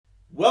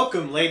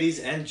Welcome, ladies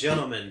and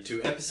gentlemen, to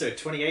episode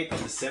 28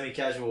 of the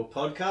Semi-Casual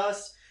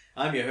Podcast.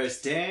 I'm your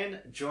host, Dan,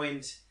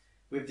 joined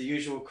with the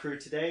usual crew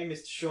today,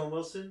 Mr. Sean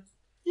Wilson.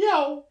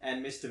 Yo!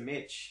 And Mr.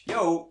 Mitch.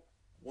 Yo!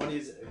 What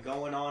is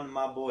going on,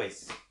 my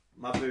boys?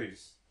 My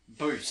boos.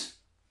 Boot.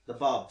 The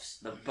bubs.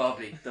 The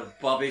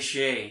Bobby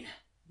Sheen.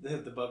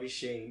 The Bubby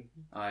Sheen.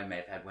 I may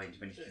have had way too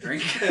many to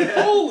drink.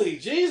 Holy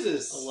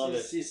Jesus! I love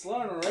it. You're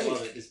slowing I already.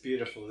 love it. It's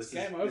beautiful. This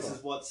Game is over.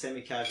 what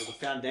Semi-Casual, the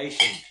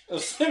foundation, Of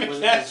was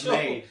semi-casual.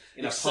 made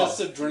in a pub.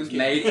 Excessive drinking.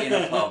 Made in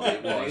a pub,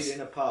 it Made was.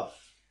 in a pub.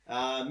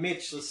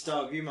 Mitch, let's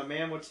start with you, my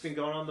man. What's been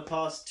going on the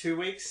past 2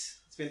 weeks?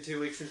 It's been 2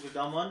 weeks since we've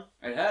done one.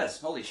 It has.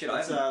 Holy shit,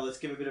 I haven't... Let's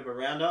give a bit of a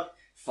roundup.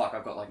 Fuck,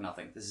 I've got like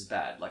nothing. This is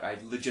bad. Like, I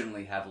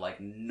legitimately have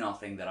like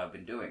nothing that I've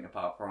been doing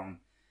apart from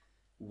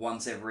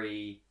once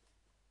every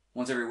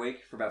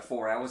week for about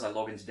 4 hours I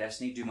log into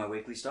Destiny, do my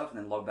weekly stuff, and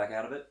then log back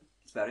out of it.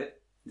 That's about it.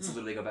 It's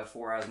literally got about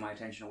 4 hours of my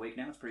attention a week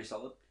now. It's pretty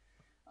solid.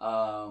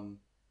 I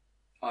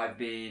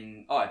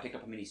picked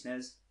up a mini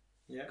SNES.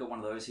 Yeah. Got one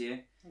of those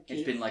here.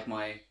 It's been like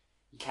my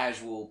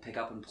casual pick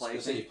up and play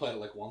So thing. you've played it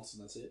like once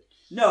and that's it?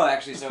 No,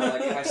 actually, so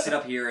like if I sit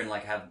up here and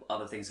like have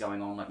other things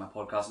going on, like my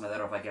podcast and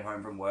that, or if I get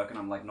home from work and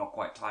I'm like not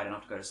quite tired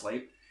enough to go to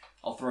sleep,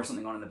 I'll throw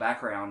something on in the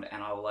background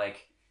and I'll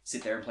like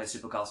sit there and play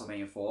Super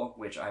Castlevania 4,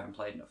 which I haven't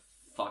played in a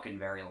fucking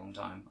very long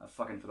time. I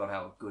fucking forgot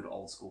how good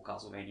old school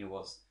Castlevania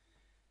was.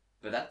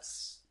 But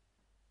that's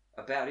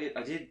about it.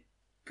 I did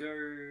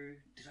go...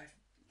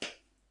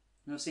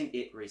 I've seen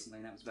It recently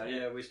and that was about it.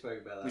 Yeah, we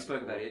spoke about that. We spoke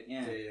before. about it,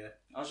 yeah. Yeah.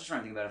 I was just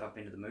trying to think about if I've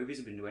been to the movies,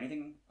 I've been to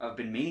anything. I've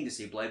been meaning to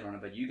see Blade Runner,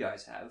 but you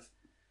guys have.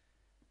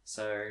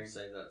 So... I'll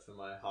save that for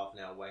my half an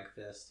hour wank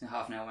fest.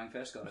 Half an hour wank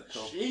first, got it.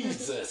 Cool.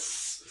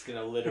 Jesus! It's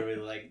gonna literally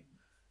like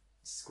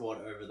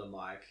squat over the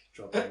mic,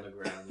 drop it on the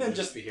ground, and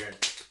just be hearing.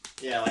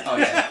 Yeah, like Oh,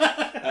 yeah.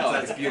 that's Oh,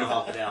 like it's beautiful.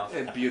 half an hour.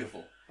 It's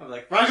beautiful. I'm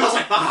like, Ryan goes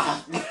like,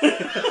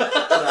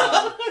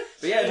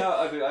 But yeah, no,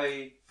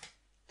 I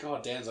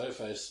God, Dan's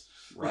O-face.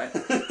 right.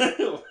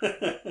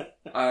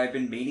 I've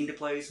been meaning to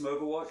play some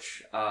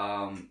Overwatch.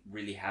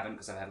 Really haven't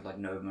because I've had like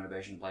no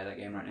motivation to play that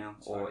game right now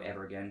or Sorry.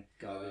 ever again.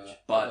 Garbage.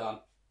 But Done.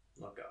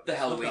 Not garbage. the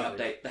Halloween Not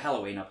garbage. update, the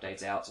Halloween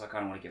update's out, so I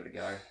kind of want to give it a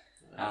go.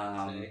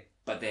 Okay.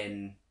 But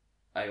then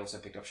I also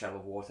picked up Shadow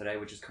of War today,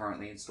 which is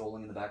currently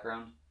installing in the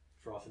background.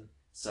 Frothing.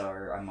 So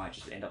I might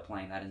just end up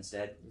playing that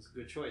instead. It's a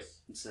good choice.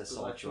 It's a Good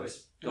solid life choice.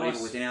 choice. Got Nice.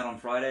 Evil Within out on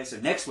Friday, so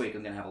next week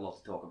I'm going to have a lot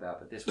to talk about,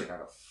 but this week I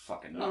got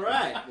fucking nothing.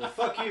 Alright, well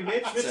fuck you,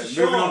 Mitch. Mr. So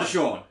Sean. moving on to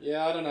Sean.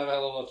 Yeah, I don't have a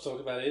hell of a lot to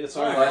talk about either.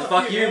 Sorry. Alright. Alright,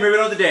 fuck you, you, man.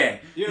 moving on to Dan.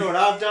 You know what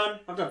I've done?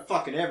 I've done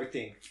fucking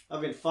everything.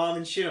 I've been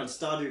farming shit on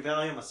Stardew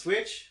Valley on my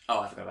Switch. Oh,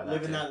 I forgot about that.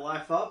 Living too. that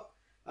life up.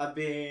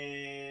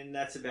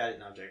 That's about it.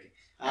 No, I'm joking.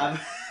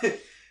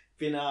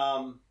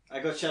 I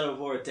got Shadow of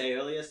War a day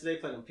early yesterday,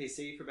 played on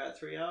PC for about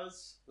 3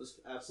 hours. Was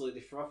absolutely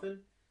frothing.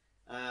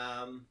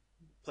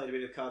 Played a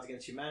bit of Cards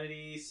Against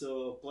Humanity,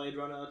 saw Blade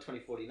Runner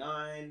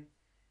 2049.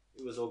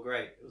 It was all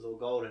great. It was all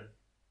golden.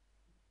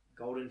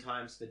 Golden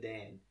times for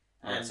Dan.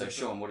 Alright, so the-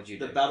 Sean, what did you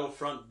The do?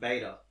 Battlefront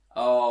beta,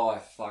 Oh, I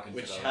fucking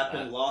which forgot about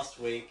happened that. last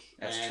week.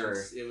 That's and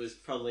true. It was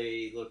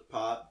probably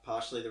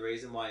partially the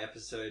reason why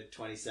episode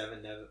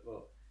 27 never,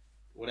 well,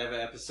 whatever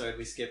episode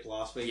we skipped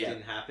last week Yeah.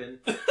 didn't happen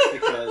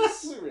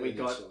because We really we need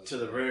got to to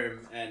the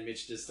room and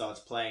Mitch just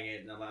starts playing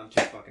it and I'm like, I'm too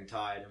fucking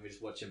tired, and we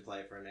just watch him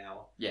play for an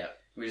hour. Yeah,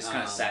 we just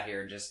kind of Um, sat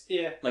here and just...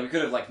 Yeah. Like, we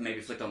could have, like,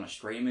 maybe flicked on a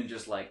stream and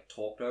just, like,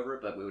 talked over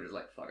it, but we were just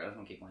like, fuck, I just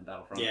want to keep playing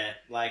Battlefront. Yeah,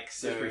 like,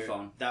 so pretty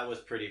fun. that was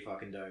pretty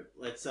fucking dope.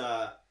 Let's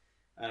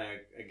I don't know,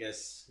 I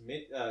guess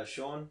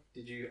Sean,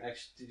 did you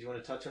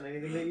want to touch on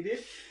anything that you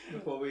did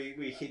before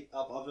we hit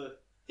up other?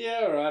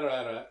 Yeah,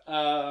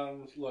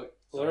 alright. Look,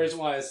 the reason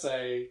why I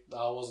say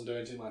I wasn't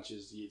doing too much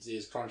is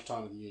it's crunch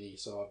time with uni,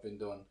 so I've been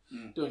doing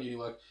uni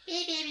work.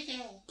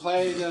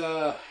 Played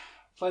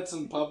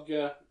some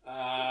PUBG,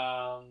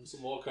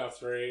 some Warcraft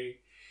 3.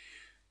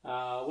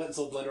 Went and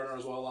saw Blade Runner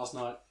as well last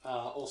night.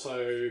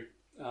 Also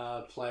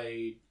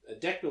played a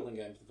deck building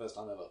game for the first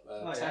time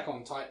ever. Attack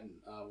on Titan,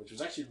 which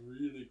was actually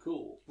really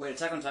cool. Wait,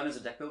 Attack on Titan is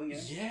a deck building game?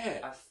 Yeah,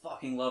 I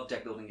fucking love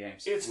deck building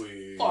games. it's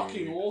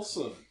fucking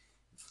awesome.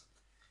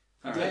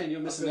 Alright. Dan, you're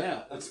missing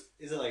out. Is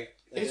it like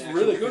It's an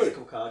actual really good.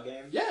 physical card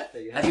game? Yeah.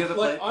 That you Have you ever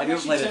Like, played? I'm Have you ever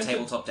actually played a tempted-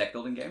 tabletop deck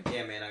building game?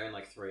 Yeah, man, I own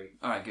like 3.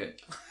 All right,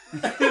 good.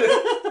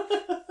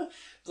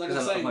 It's like I'm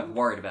Because I'm saying, like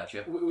worried about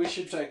you. we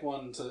should take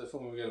one for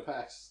when we go to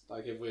PAX.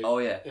 Like if we, Oh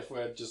yeah, if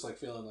we're just like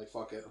feeling like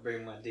fuck it I'll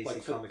bring my DC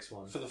Like Comics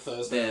one. for the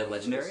Thursday. they're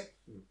legendary. It's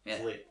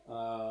Yeah. lit.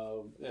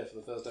 Yeah, for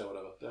the Thursday,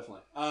 whatever,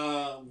 definitely.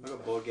 I've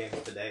got board games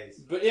for days.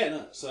 But yeah,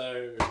 no.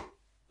 So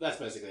that's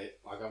basically it.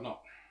 Like I've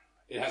not.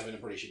 It has been a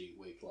pretty shitty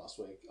week last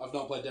week. I've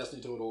not played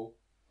Destiny 2 at all.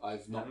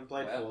 I've I not haven't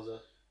played Wow. Forza.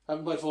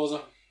 Haven't played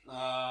Forza.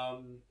 I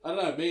don't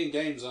know. Me and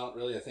games aren't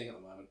really a thing at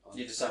the moment.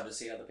 You decided to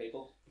see other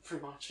people.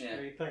 Pretty much. Yeah.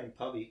 Are you playing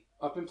Pubby?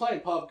 I've been playing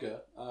PUBG.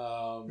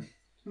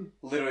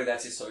 Literally,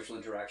 that's his social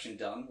interaction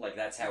done. Like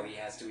that's how he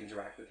has to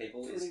interact with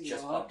people. Is Pretty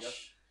just much.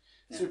 PUBG.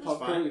 Yeah, Through that's PUBG,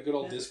 fine. a good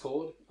old Yeah.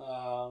 Discord.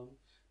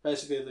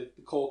 Basically,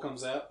 the call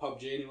comes out,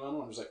 PUBG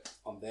anyone. I'm just like,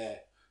 I'm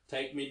there.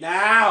 Take me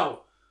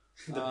now.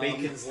 The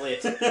beacon's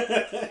lit.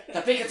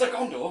 The beacon's a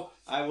condor.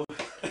 I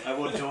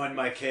will join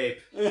my cape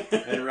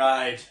and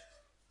ride.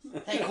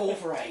 They call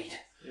for aid.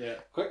 Yeah.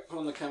 Quick, put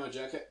on the camo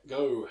jacket.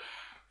 Go.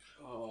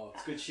 Oh,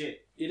 It's good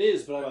shit. it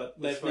is, but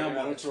But they've we've now spoken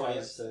about it twice,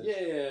 monetized. so-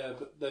 Yeah,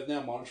 but they've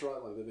now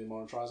monetized. Like they've been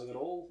monetizing it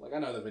all. Like I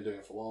know they've been doing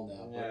it for a while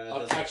now. Yeah, But it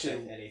I've doesn't actually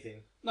affect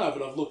anything. no,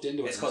 but I've looked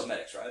into it. It's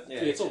cosmetics, right? Yeah,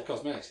 it's all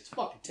cosmetics. It's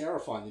fucking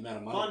terrifying the amount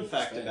of money. Fun people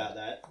fact spend. about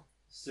that: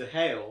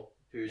 Suhail,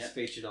 who's Yep.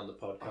 featured on the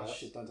podcast, Oh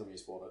shit! Don't tell me you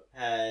spoiled it.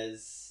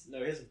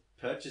 he hasn't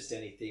purchased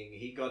anything.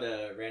 He got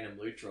a random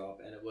loot drop,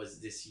 and it was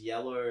this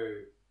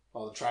yellow.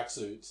 Oh, the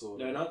tracksuits or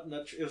No,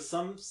 not. It was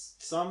some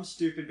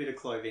stupid bit of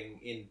clothing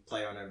in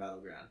PlayerUnknown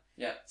Battleground.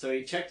 Yeah. So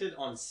he checked it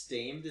on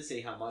Steam to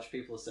see how much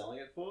people are selling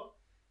it for,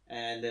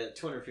 and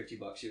 $250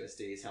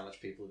 USD is how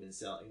much people have been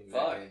selling in that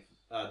Fuck. game.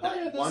 Oh That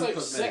yeah, there's one like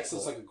cosmetic six.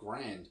 It's for-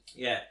 like $1,000.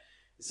 Yeah.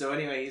 So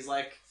anyway, he's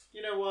like,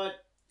 you know what?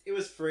 It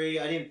was free.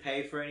 I didn't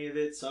pay for any of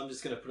it, so I'm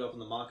just gonna put it up on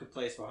the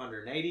marketplace for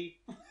 180.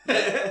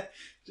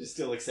 Just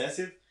still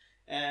excessive.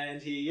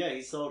 And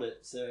he sold it.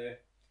 So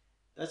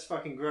that's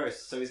fucking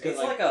gross. So he's got It's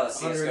like, like a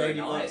CS:GO 180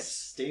 bucks knives.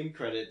 Steam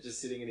credit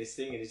just sitting in his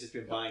thing, and he's just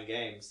been buying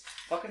games.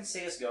 Fucking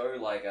CS:GO,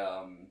 like,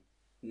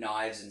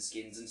 knives and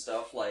skins and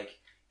stuff, like,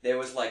 there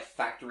was, like,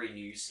 factory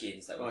new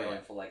skins that were Oh, going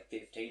yeah. for, like,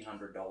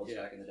 $1,500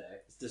 Yeah. back in the day.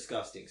 It's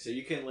disgusting. So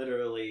you can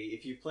literally,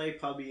 if you play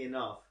PUBG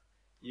enough,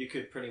 you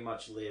could pretty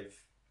much live.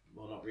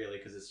 Well, not really,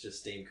 because it's just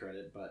Steam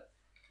credit, but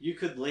you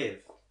could live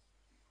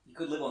You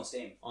could live on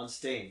Steam. on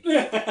Steam,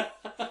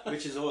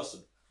 which is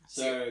awesome.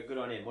 So good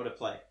on him. What a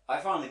play. I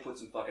finally put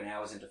some fucking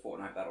hours into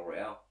Fortnite Battle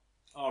Royale,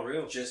 Oh,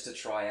 real? just to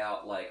try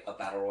out, like, a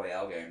Battle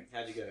Royale game.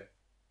 How'd you go?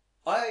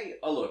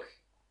 Look,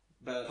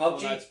 But PUBG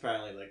Fortnite's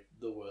apparently like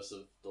the worst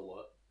of the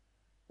lot.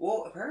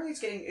 well, apparently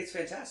it's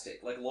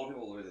fantastic. Like, a lot of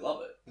people really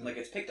love it. Mm. Like,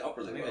 it's picked up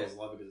I really think well. they just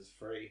love it because it's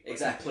free. Exactly.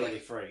 It's completely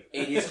free.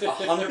 It is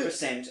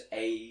 100%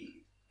 a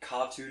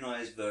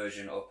cartoonized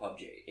version of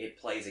PUBG. It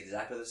plays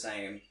exactly the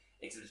same,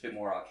 except it's a bit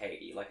more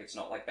arcadey. Like, it's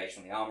not, like, based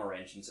on the armor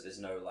engine, so there's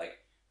no,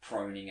 like,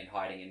 proning and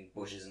hiding in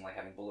bushes and, like,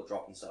 having bullet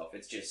drop and stuff.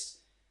 It's just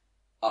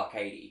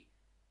arcadey.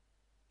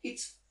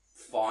 It's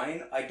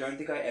fine. I don't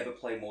think I ever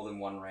play more than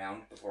one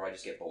round before I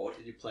just get bored.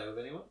 Did you play with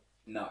anyone?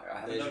 No, I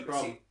haven't There's done your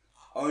problem.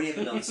 only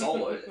ever done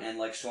solos, and,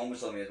 like, Sean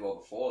was telling me as well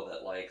before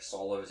that, like,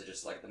 solos are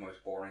just, like, the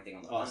most boring thing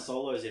on the Oh, planet.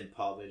 solos in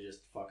pub are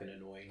just fucking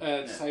annoying.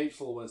 It's Yeah.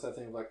 hateful when it's that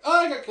thing of like, oh,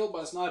 I got killed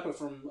by a sniper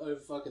from over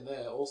fucking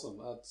there. Awesome.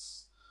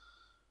 That's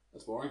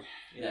boring.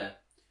 Yeah.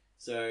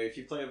 So if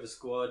you play with a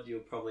squad,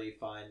 you'll probably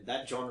find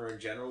that genre in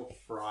general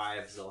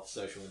thrives off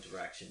social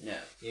interaction.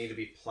 Yeah. You need to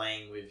be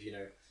playing with,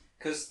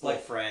 Because, like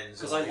like, friends.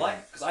 Because or I even-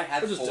 like, because I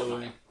have We're just Fortnite.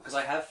 doing- Because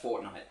I have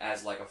Fortnite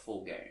as like a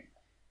full game.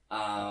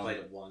 I played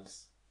it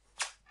once.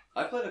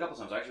 I played it a couple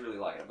times. I actually really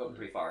like it. I've gotten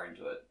pretty far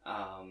into it.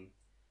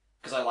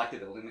 Because I like the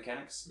building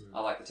mechanics. Mm.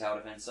 I like the tower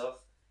defense stuff,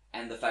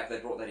 and the fact they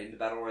brought that into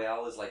Battle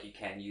Royale is like you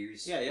can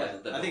use. Yeah, yeah. like,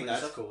 the I think building that's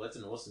stuff. cool. That's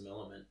an awesome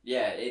element.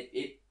 Yeah,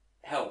 it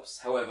helps.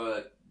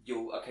 However,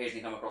 you'll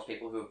occasionally come across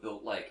people who have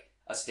built like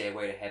a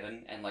stairway to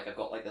heaven, and like I've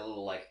got like the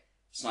little like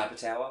sniper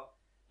tower.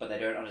 But they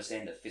don't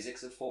understand the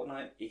physics of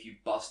Fortnite. If you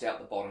bust out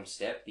the bottom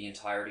step, the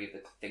entirety of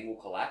the thing will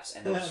collapse,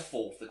 and they'll just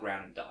fall to the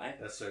ground and die.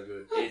 That's so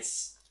good.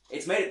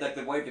 It's made it like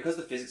the way, because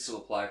the physics still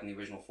apply from the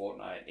original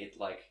Fortnite, it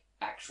like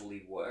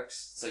actually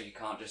works. So you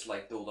can't just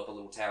like build up a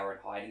little tower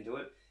and hide into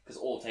it, because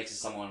all it takes is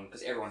someone,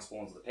 because everyone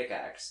spawns with a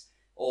pickaxe,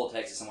 all it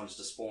takes is someone just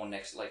to spawn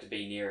next, like to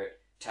be near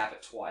it, tap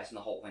it twice, and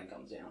the whole thing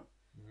comes down.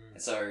 Mm.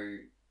 And so,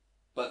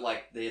 but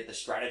like the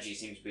strategy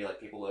seems to be like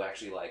people are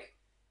actually like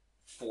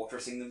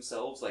fortressing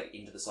themselves like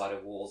into the side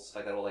of walls, stuff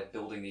like that, or like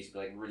building these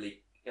like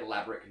really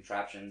elaborate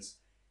contraptions.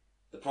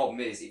 The problem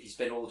is, if you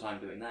spend all the time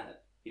doing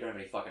that, you don't have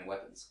any fucking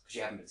weapons because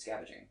you haven't been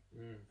scavenging.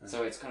 Mm.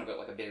 So it's kind of got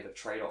like a bit of a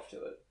trade-off to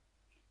it.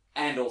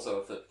 And also,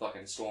 if the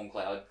fucking storm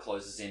cloud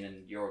closes in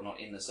and you're not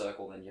in the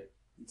circle, then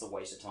it's a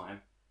waste of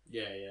time.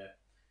 Yeah, yeah.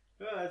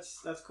 Well,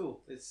 that's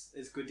cool. It's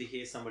good to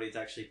hear somebody's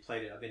actually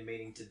played it. I've been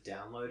meaning to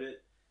download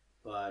it,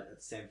 but at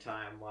the same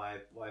time, why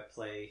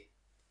play?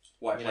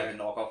 Why You play know- the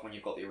knockoff when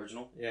you've got the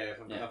original? Yeah,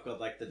 Yeah. I've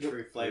got like the Yep.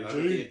 true flavor. I've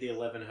OG. got the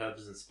 11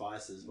 herbs and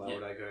spices. Why Yeah.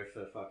 would I go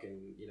for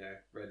fucking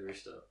Red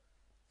Rooster?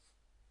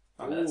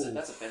 I mean, Ooh.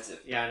 that's offensive.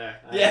 Yeah, I know.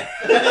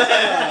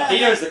 Yeah. He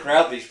knows the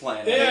crowd that he's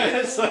playing. Yeah,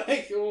 it's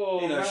like,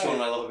 oh, You know, right. Sean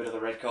and I love a bit of the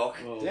red cock.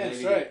 Well, Damn maybe,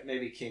 straight.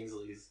 maybe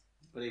Kingsley's,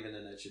 but even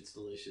then, that shit's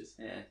delicious.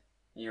 Yeah,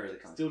 you really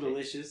can't. Still compete.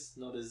 delicious,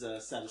 not as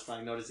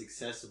satisfying, not as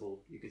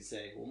accessible, you could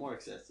say, or more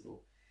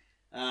accessible.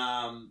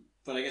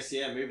 But I guess,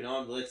 yeah, moving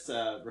on, let's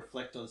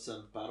reflect on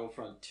some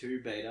Battlefront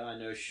 2 beta. I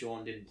know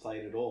Sean didn't play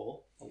it at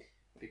all,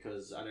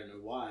 because I don't know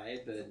why,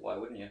 Why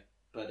wouldn't you?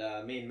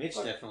 but me and Mitch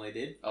definitely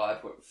did. Oh, I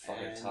put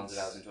fucking And- tons of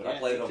hours into it. yeah, I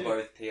played it me on too.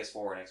 both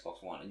PS4 and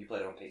Xbox One, and you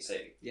played it on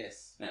PC.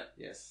 Yes. Yeah.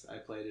 Yes, I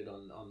played it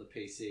on the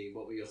PC.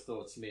 What were your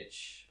thoughts,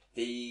 Mitch?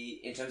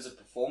 In terms of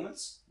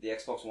performance, the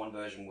Xbox One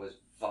version was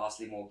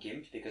vastly more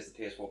gimped because the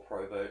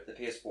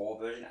PS4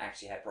 version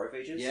actually had pro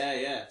features. Yeah,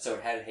 yeah. So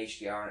it had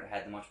HDR and it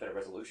had the much better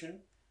resolution.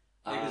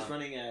 It was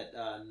running at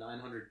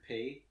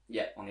 900p.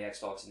 Yeah, on the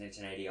Xbox and then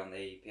 1080 on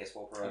the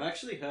PS4 Pro. I've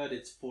actually heard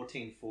it's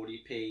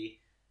 1440p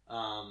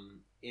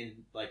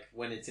in like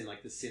when it's in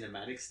like the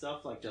cinematic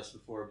stuff, like just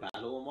before a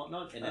battle and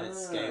whatnot, and then it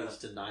scales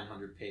to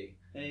 900p.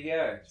 There you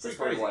go. It's That's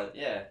pretty probably crazy.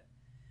 why, yeah.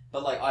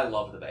 But like, I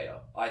love the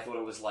beta. I thought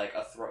it was like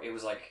it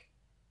was like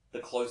the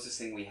closest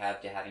thing we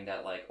have to having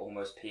that like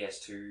almost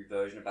PS2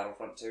 version of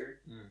Battlefront 2,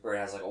 where it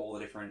has like all the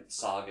different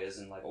sagas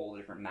and like all the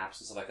different maps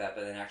and stuff like that,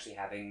 but then actually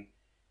having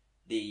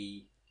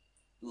the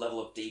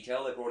level of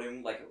detail they brought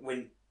in. Like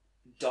when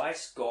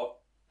DICE got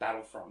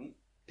Battlefront,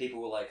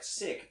 people were like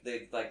sick.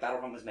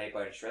 Battlefront was made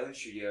by an Australian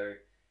studio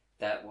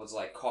that was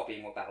like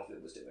copying what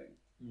Battlefield was doing.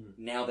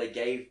 Now they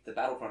gave the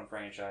Battlefront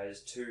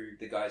franchise to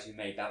the guys who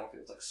made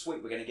Battlefield. It's like,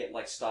 sweet, we're going to get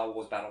like Star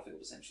Wars Battlefield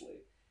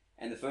essentially.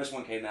 And the first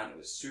one came out and it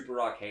was super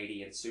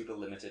arcadey and super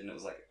limited, and it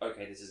was like,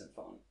 okay, this isn't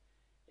fun.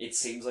 It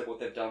seems like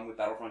what they've done with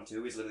Battlefront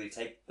 2 is literally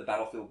take the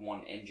Battlefield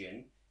 1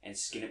 engine and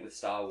skin it with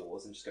Star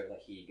Wars and just go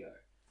like, here you go.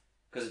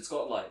 Because it's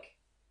got like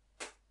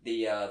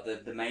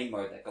the main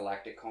mode, that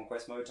Galactic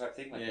Conquest mode type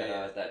thing, like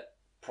that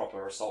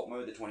proper assault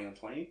mode, the 20 on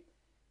 20.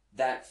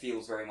 That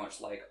feels very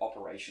much like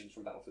Operations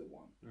from Battlefield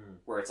 1,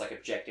 where it's like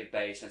objective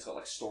based and it's got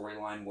like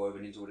storyline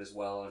woven into it as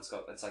well, and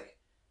it's like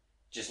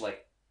just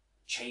like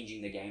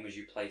changing the game as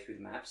you play through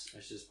the maps.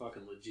 It's just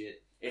fucking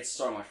legit. It's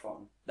so much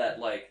fun.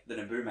 That like the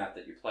Naboo map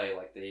that you play,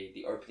 like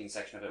the opening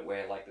section of it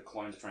where like the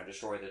clones are trying to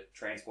destroy the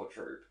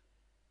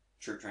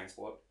troop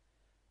transport,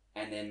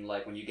 and then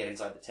like when you get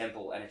inside the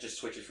temple and it just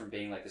switches from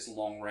being like this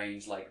long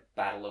range like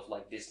battle of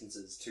like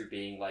distances to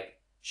being like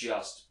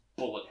just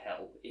bullet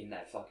hell in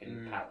that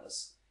fucking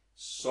palace.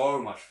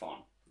 So much fun.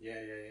 Yeah.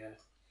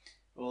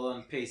 Well,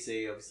 on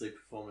PC, obviously,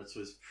 performance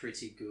was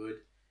pretty good.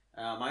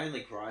 My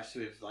only gripes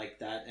with like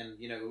that, and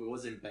you know, it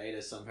was in beta,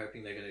 so I'm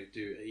hoping they're going to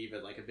do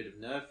either like a bit of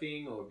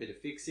nerfing or a bit of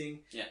fixing.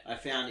 Yeah. I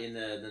found in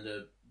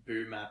the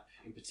Naboo map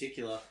in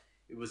particular,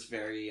 it was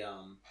very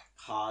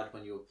hard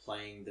when you were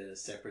playing the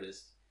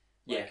Separatist.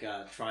 Like,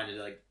 trying to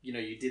like, you know,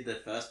 you did the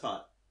first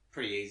part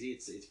pretty easy.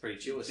 It's pretty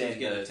chill. As soon as you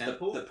get the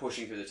temple, the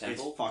pushing through the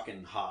temple, it's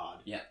fucking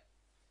hard. Yeah,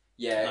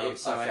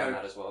 So I I found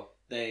hope that as well.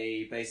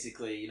 They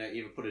basically, you know,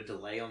 either put a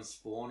delay on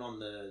spawn on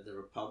the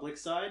Republic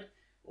side,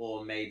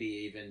 or maybe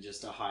even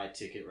just a higher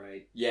ticket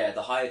rate. Yeah,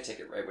 the higher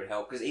ticket rate would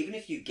help, because even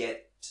if you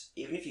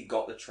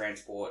got the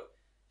transport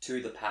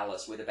to the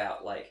palace with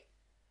about like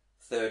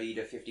 30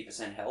 to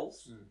 50%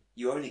 health,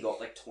 you only got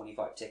like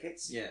 25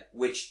 tickets. Yeah.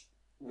 Which,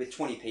 with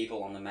 20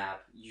 people on the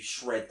map, you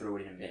shred through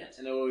it in a minute.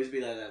 And there'll always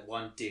be like that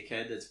one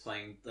dickhead that's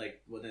playing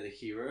like one of the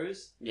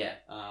heroes. Yeah.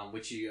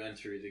 Which you earn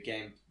through the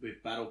game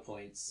with battle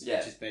points. Yeah.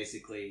 Which is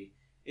basically,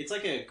 it's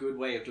like a good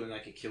way of doing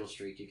like a kill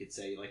streak, you could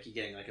say. Like you're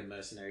getting like a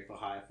mercenary for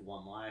hire for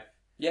 1 life.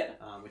 Yeah.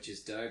 Which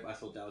is dope. I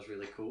thought that was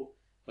really cool.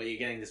 But you're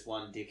getting this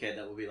one dickhead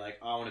that will be like,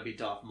 I want to be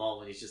Darth Maul,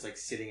 and he's just like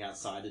sitting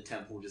outside the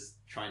temple just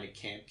trying to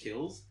camp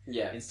kills.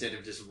 Yeah. Instead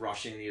of just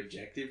rushing the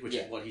objective, which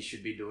is what he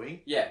should be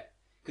doing. Yeah.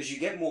 Because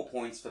you get more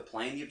points for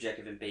playing the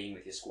objective and being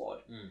with your squad.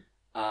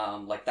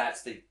 Like,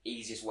 that's the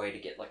easiest way to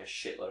get, like, a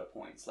shitload of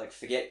points. Like,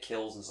 forget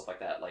kills and stuff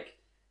like that. Like,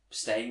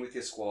 staying with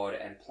your squad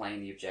and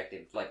playing the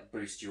objective, like,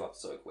 boosts you up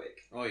so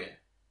quick. Oh, yeah.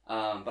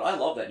 But I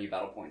love that new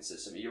battle point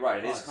system. You're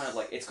right, it's kind of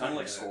like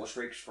kinda score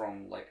streaks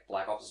from, like,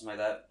 Black Ops or something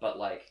like that, but,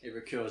 like... It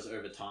recurs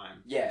over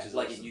time. Yeah,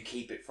 like, awesome. you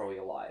keep it for all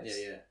your lives.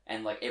 Yeah.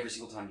 And, like, every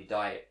single time you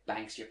die, it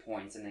banks your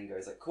points and then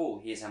goes, like, cool,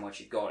 here's how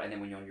much you've got, and then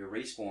when you're on your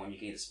respawn, you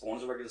can either spawn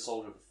as a regular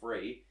soldier for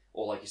free,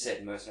 or, like you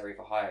said, mercenary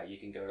for hire. You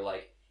can go,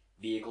 like,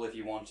 vehicle if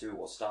you want to,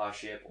 or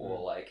starship, or,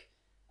 like,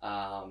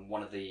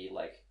 one of the,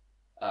 like,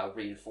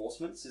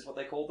 reinforcements is what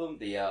they call them.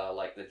 The,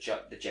 like, the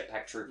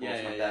jetpack troop or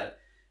something like that.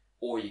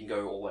 Or you can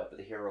go all the way up to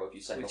the hero if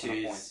you save up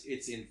enough points.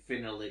 It's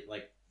infinitely,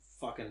 like,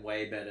 fucking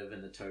way better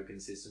than the token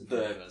system from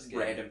the first game.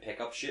 random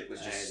pickup shit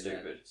was just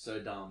stupid. So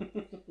dumb.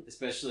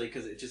 Especially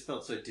because it just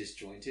felt so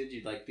disjointed.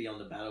 You'd, like, be on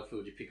the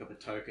battlefield, you pick up a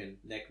token,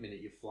 next minute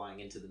you're flying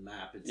into the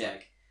map. It's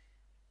like...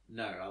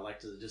 No, I like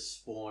to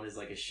just spawn as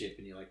like a ship,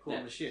 and you're like, cool,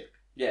 I'm a ship.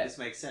 Yeah, this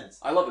makes sense.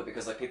 I love it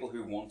because like people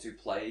who want to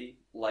play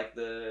like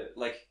the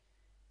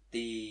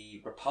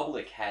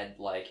Republic had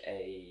like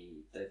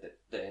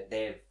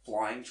their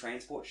flying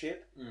transport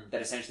ship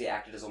that essentially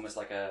acted as almost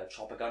like a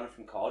chopper gunner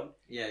from COD.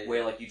 Yeah.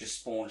 Where like you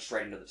just spawned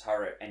straight into the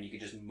turret and you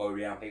could just mow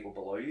down people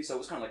below you, so it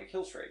was kind of like a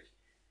kill streak.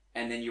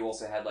 And then you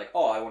also had like,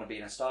 oh, I want to be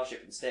in a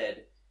starship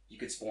instead. You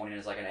could spawn in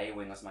as like an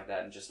A-wing or something like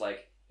that, and just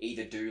like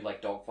either do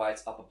like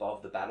dogfights up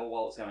above the battle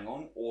while it's going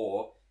on,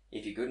 or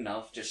if you're good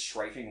enough, just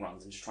strafing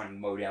runs and just trying to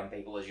mow down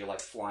people as you're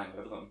like flying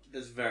over them.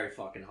 That's very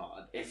fucking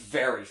hard. It's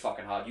very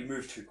fucking hard. You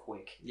move too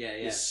quick. Yeah.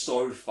 You're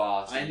so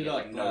fast. I ended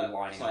up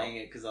lining playing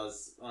up. it because I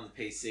was on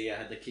PC. I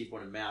had the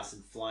keyboard and mouse,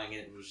 and flying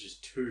it was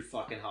just too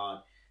fucking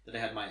hard. That I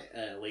had my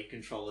Elite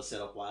controller set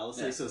up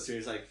wirelessly, so as soon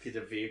as I hit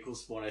a vehicle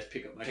spawn, I just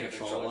pick up my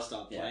controller and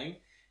start playing,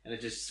 and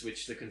it just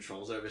switched the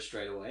controls over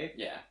straight away.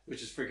 Yeah,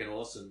 which is freaking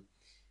awesome.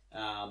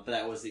 But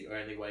that was the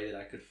only way that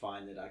I could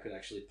find that I could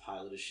actually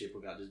pilot a ship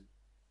without just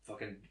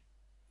fucking,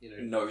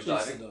 nose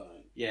diving.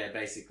 Yeah,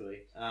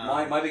 basically.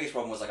 My biggest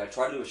problem was like I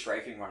tried to do a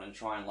strafing run and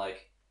try and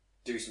like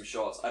do some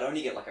shots. I'd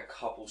only get like a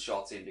couple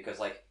shots in because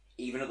like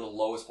even at the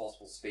lowest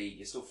possible speed,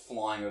 you're still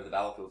flying over the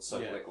battlefield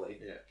so quickly.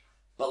 Yeah.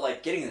 But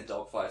like getting the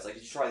dogfights, like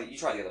did you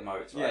try the other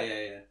modes, right?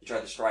 Yeah. You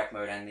tried the strike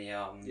mode and the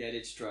Yeah, I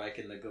did Strike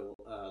and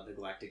the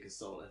Galactic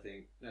Assault, I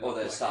think. No, or not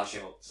the Galactic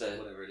Starship, Assault,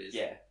 whatever it is.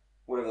 Yeah,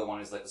 whatever the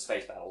one is, like the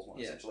space battles one,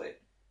 essentially.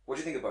 What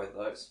do you think of both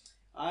of those?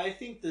 I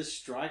think the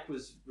Strike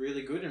was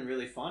really good and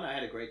really fun. I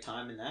had a great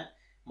time in that.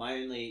 My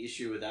only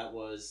issue with that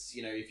was,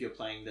 if you're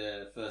playing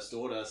the First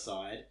Order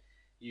side,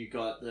 you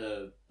got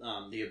the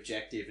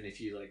objective, and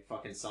if you like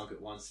fucking sunk it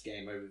once,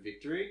 game over,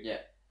 victory. Yeah.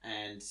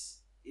 And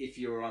if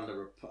you're on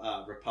the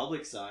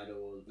Republic side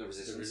or The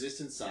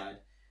Resistance side,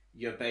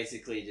 you're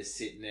basically just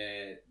sitting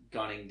there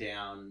gunning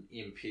down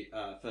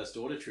First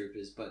Order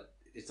troopers, but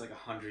it's like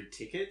 100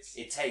 tickets.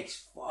 It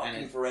takes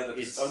fucking forever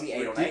because it's only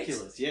 8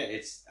 ridiculous. Yeah,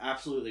 it's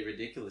absolutely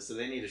ridiculous. So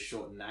they need to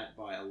shorten that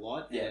by a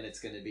lot, and then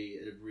it's going to be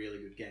a really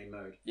good game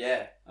mode.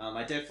 Yeah.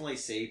 I definitely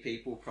see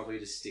people probably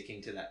just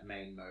sticking to that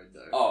main mode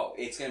though. Oh,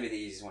 it's going to be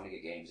the easiest one to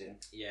get games in.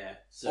 Yeah.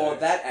 So, or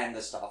that and the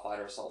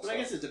Starfighter Assault. But I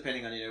guess it's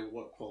depending on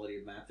what quality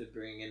of map they're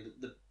bringing in.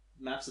 The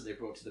maps that they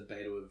brought to the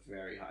beta were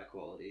very high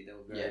quality. They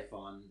were very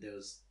fun. There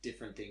was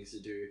different things to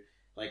do.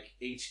 Like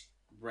each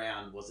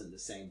round wasn't the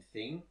same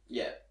thing.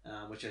 Yeah.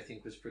 Which I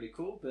think was pretty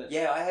cool. But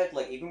yeah, I had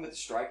like even with the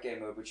Strike game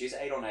mode, which is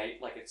 8 on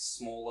 8, like it's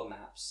smaller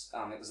maps.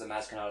 It was the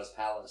Maskanata's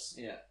Palace.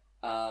 Yeah.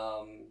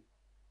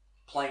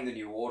 Playing the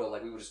New Order,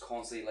 like we were just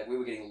constantly like we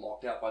were getting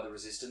locked out by the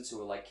Resistance who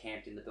were like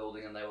camped in the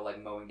building and they were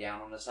like mowing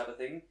down on us type of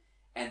thing.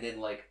 And then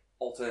like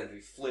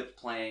alternatively flipped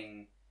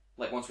playing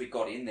like once we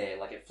got in there,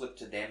 like it flipped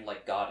to them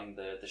like guarding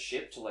the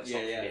ship to like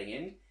stop them getting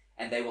in.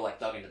 And they were like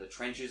dug into the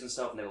trenches and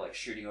stuff and they were like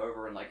shooting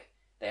over and like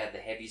they had the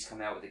heavies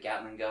come out with the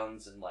Gatling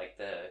guns and like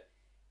the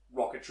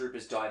rocket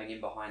troopers diving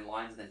in behind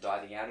lines and then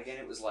diving out again.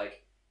 It was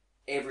like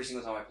every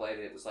single time I played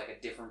it, it was like a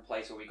different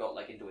place where we got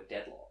like into a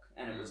deadlock.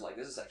 And it was like,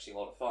 this is actually a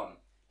lot of fun.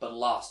 But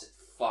lasted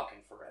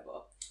fucking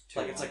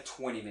forever. It's like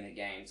 20-minute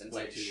games and it's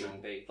like it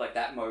shouldn't be. Like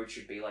that mode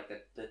should be like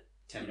the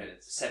 10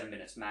 minutes. 7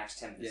 minutes max,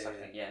 10 minutes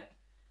something,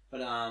 But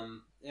my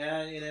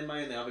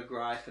only other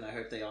gripe, and I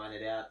hope they iron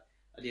it out,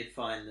 I did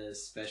find the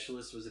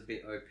Specialist was a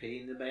bit OP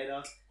in the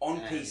beta. On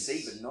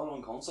PC, but not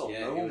on console.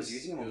 No one was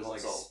using them on console.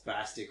 It was like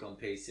spastic on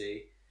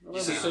PC. I've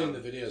never seen the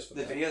videos for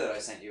the video that I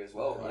sent you as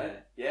well,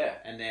 right? Yeah.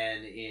 And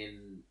then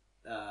in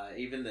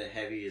even the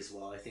Heavy as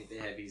well, I think the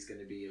Heavy is going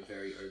to be a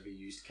very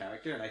overused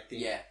character, and I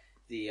think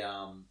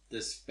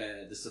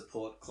the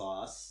support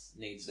class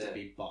needs to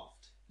be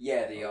buffed.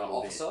 Yeah, the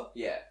officer.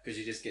 Yeah, because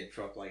you just get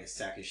dropped like a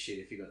sack of shit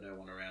if you got no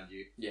one around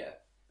you. Yeah.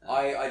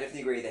 I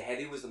definitely agree. The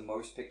Heavy was the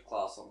most picked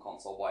class on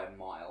console by a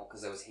mile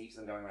because there was heaps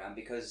of them going around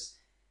because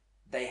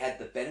they had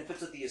the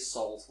benefits of the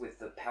assault with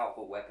the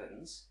powerful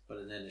weapons.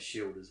 But then the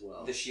shield as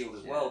well. The shield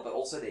as well, but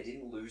also they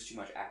didn't lose too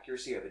much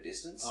accuracy over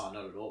distance. Oh,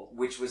 not at all.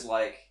 Which was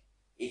like,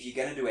 if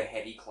you're going to do a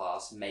heavy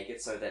class, make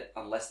it so that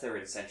unless they're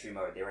in sentry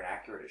mode, they're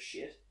inaccurate as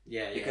shit.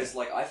 Yeah, Because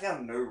like I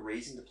found no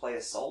reason to play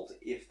assault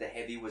if the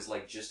Heavy was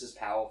like just as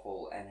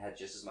powerful and had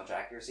just as much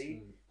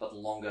accuracy, but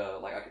longer,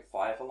 like I could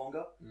fire for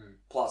longer.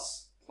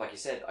 Plus, like you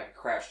said, I could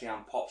crouch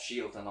down, pop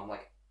shield, and I'm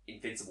like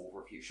invincible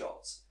for a few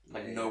shots.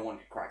 Like no one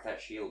could crack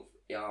that shield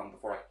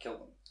before I could kill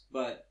them.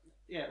 But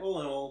yeah, all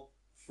in all,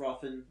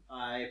 frothing.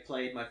 I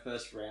played my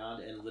first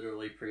round and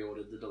literally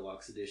pre-ordered the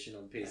deluxe edition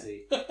on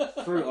PC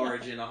through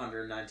Origin,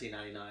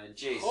 $119.99.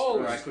 Jeez,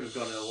 or I could have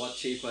gotten it a lot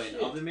cheaper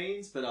in other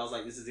means, but I was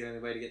like, this is the only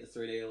way to get the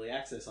 3D early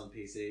access on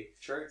PC.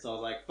 True. So I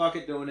was like, fuck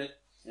it, doing it.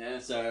 Yeah.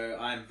 So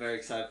I'm very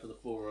excited for the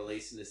full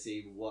release and to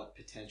see what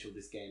potential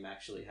this game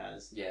actually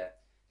has. Yeah.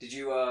 Did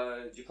you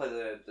play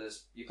the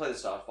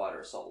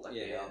Starfighter Assault, like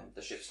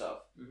the ship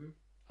stuff? Mm-hmm.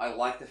 I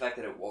like the fact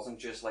that it wasn't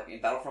just like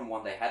in Battlefront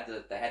 1 they had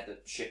the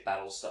ship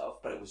battle stuff,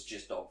 but it was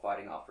just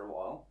dogfighting after a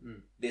while.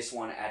 This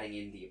one adding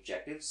in the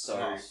objectives,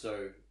 so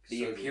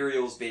the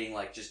Imperials being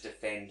like just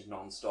defend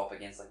non-stop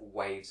against like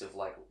waves of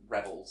like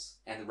rebels,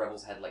 and the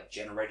rebels had like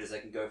generators they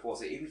can go for,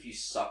 so even if you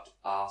sucked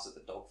ass at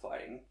the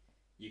dogfighting,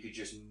 you could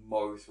just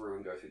mow through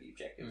and go through the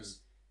objectives.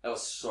 That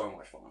was so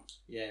much fun.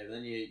 Yeah,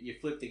 then you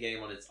flip the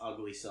game on its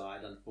ugly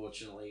side,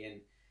 unfortunately,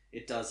 and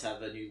it does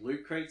have a new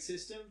loot crate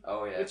system.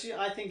 Oh, yeah. Which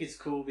I think is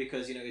cool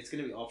because, it's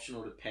going to be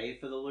optional to pay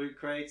for the loot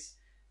crates,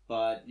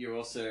 but you're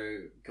also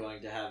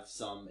going to have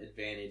some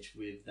advantage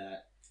with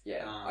that.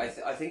 Yeah, I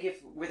think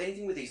if with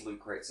anything with these loot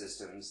crate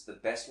systems, the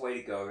best way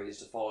to go is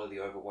to follow the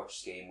Overwatch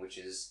scheme, which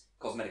is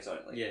cosmetics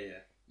only. Yeah.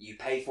 You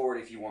pay for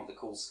it if you want the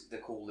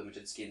cool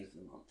limited skins for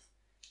the month.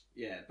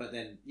 Yeah, but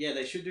then,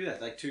 they should do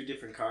that. Like 2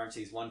 different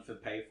currencies, one for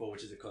pay for,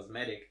 which is a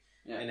cosmetic,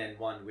 and then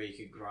one where you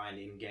could grind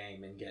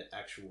in-game and get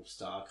actual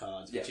star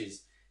cards, which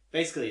is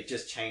basically it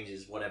just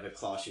changes whatever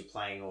class you're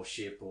playing or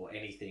ship or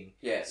anything.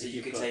 Yeah, so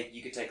you could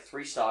take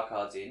 3 star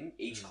cards in.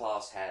 Each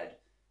class had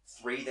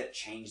 3 that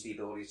changed the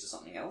abilities to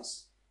something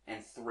else,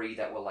 and 3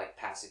 that were like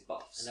passive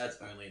buffs. And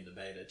that's only in the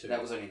beta too.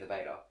 That was only in the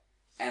beta.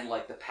 And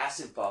like the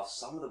passive buffs,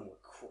 some of them were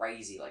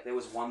crazy. Like there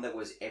was one that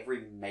was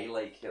every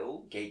melee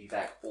kill gave you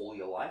back all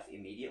your life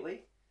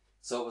immediately.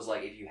 So it was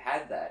like if you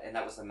had that, and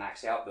that was the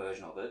maxed out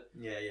version of it.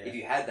 Yeah. If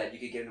you had that, you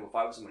could get into a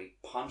fight with somebody,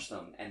 punch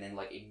them, and then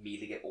like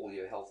immediately get all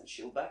your health and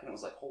shield back. And it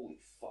was like, holy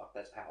fuck,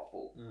 that's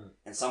powerful.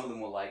 And some of them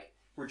were like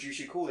reduce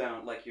your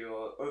cooldown, like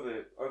your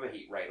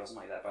overheat rate or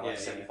something like that by like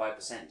Yeah,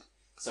 75%.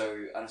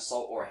 So an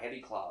assault or a heavy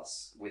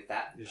class with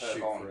that You perk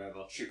shoot on,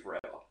 forever. shoot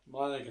forever. My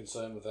only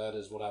concern with that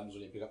is what happens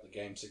when you pick up the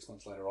game 6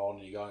 months later on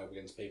and you're going up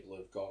against people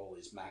who've got all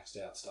these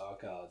maxed out star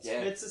cards.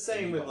 Yeah. It's the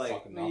same You with got like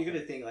fucking you got to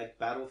nothing. think like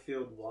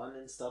Battlefield 1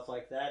 and stuff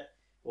like that,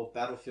 or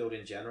Battlefield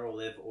in general.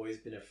 They've always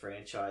been a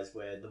franchise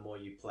where the more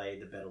you play,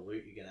 the better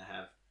loot you're gonna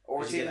have.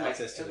 Or it's You get even like,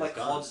 access to like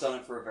those COD's guns. done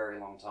it for a very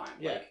long time.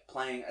 Yeah. Like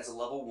playing as a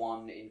level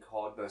 1 in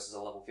COD versus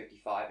a level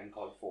 55 in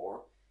COD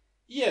 4.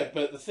 Yeah,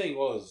 but the thing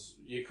was,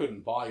 you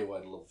couldn't buy your way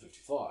to level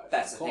 55.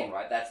 That's the COD. thing,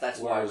 right? That's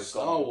why Whereas we've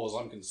Star gone. Wars,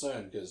 I'm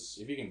concerned because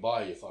if you can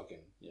buy your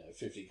fucking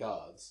 50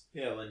 cards,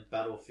 Yeah, when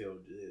Battlefield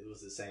it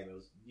was the same. It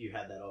was you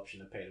had that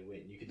option to pay to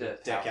win. You could The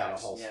deck power out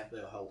packs, a whole yeah.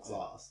 the whole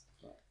class.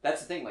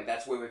 That's the thing, like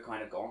that's where we've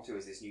kind of gone to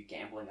is this new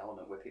gambling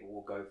element where people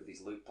will go for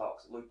these loot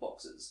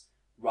boxes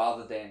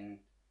rather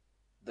than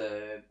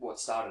what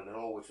started it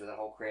all, which was that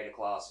whole creator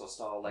class or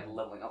style like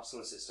leveling up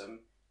sort of system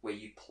where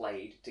you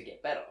played to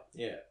get better.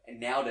 Yeah, And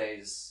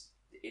nowadays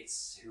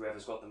it's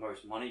whoever's got the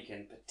most money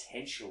can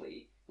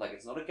potentially, like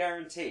it's not a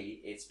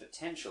guarantee, it's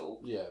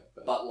potential, yeah.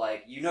 but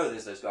like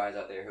there's those guys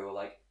out there who are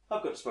like,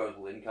 I've got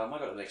disposable income, I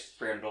got an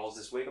extra $300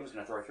 this week, I'm just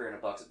gonna throw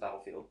 $300 at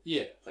Battlefield.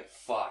 Yeah. It's like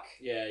fuck.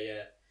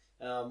 yeah.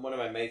 One of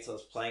my mates I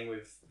was playing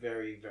with,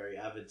 very, very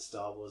avid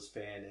Star Wars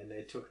fan, and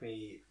it took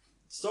me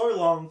so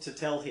long to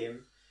tell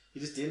him. He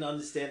just didn't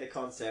understand the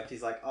concept.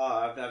 He's like, oh,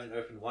 I haven't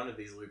opened one of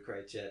these loot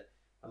crates yet.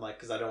 I'm like,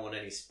 because I don't want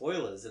any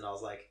spoilers. And I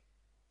was like,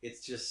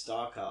 it's just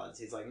star cards.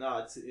 He's like,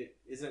 no, it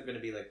isn't going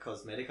to be like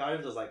cosmetic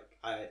items. I was like,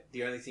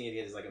 the only thing you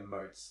get is like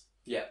emotes.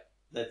 Yeah.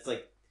 That's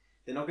like,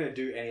 they're not going to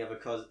do any other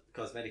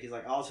cosmetic. He's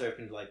like, I also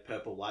opened like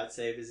purple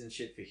lightsabers and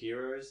shit for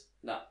heroes.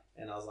 No.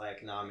 And I was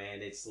like, nah,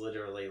 man, it's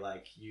literally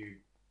like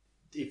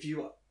if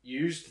you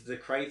used the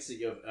crates that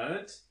you've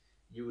earned,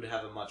 you would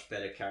have a much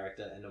better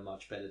character and a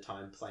much better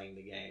time playing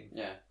the game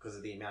Yeah. because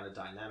of the amount of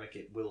dynamic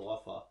it will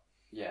offer.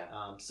 Yeah.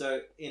 So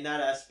in that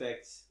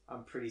aspect,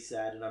 I'm pretty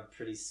sad and I'm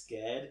pretty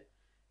scared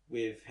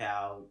with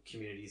how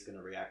community is going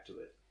to react to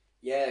it.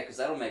 Yeah, because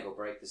that'll make or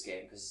break this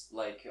game. Because,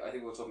 like, I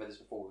think we were talking about this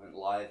before we went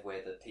live,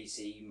 where the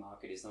PC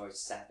market is the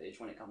most savage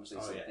when it comes to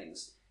these sort of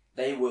things.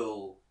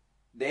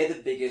 They're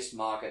the biggest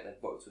market that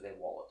votes with their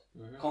wallet.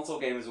 Mm-hmm. Console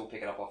gamers will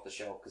pick it up off the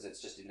shelf because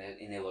it's just in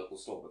their local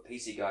store. But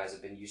PC guys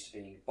have been used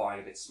to buying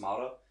a bit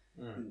smarter.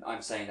 Mm.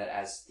 I'm saying that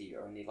as the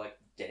only like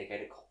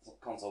dedicated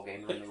console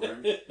gamer in the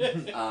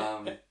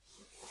room.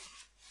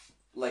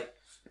 Like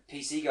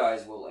PC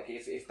guys will like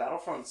if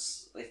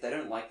Battlefronts, if they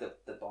don't like the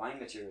buying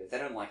material, if they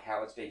don't like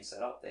how it's being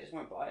set up, they just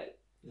won't buy it.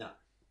 No.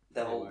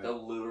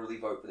 They'll literally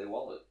vote for their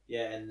wallet.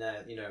 Yeah, and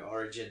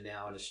Origin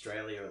now in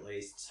Australia at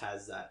least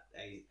has that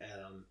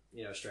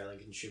Australian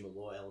consumer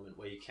law element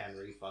where you can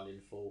refund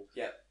in full.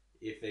 Yep.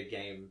 If the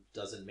game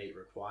doesn't meet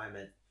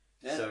requirement.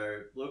 Yeah.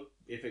 So look,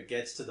 if it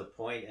gets to the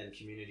point and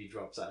community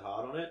drops that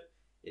hard on it,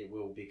 it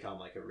will become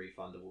like a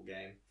refundable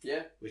game.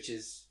 Yeah. Which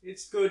is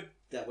it's good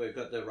that we've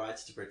got the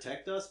rights to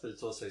protect us, but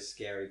it's also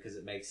scary because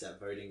it makes that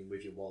voting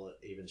with your wallet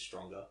even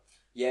stronger.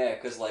 Yeah,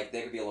 because like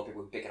there could be a lot of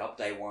people who pick it up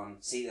day one,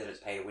 see that it's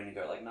pay to win, and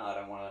go like, "No, I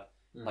don't want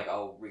to. Like,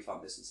 I'll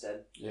refund this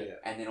instead." Yeah.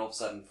 And then all of a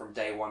sudden, from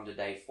day 1 to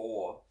day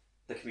 4,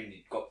 the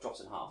community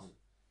drops in half.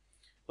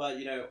 But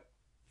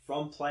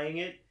from playing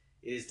it,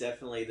 it is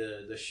definitely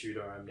the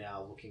shooter I'm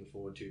now looking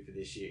forward to for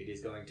this year. It is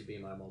going to be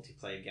my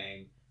multiplayer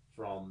game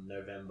from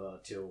November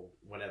till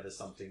whenever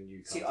something new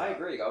comes See, out. I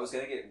agree. I was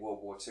going to get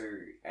World War II,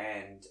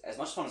 and as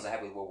much fun as I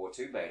had with World War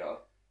II beta,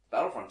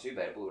 Battlefront 2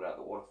 beta blew it out of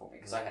the water for me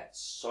because I had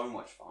so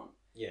much fun.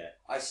 Yeah.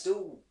 I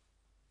still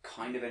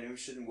kind of am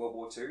interested in World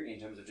War II in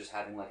terms of just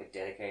having like a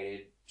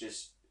dedicated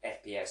just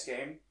FPS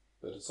game.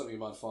 But it's something you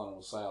might find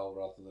on sale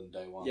rather than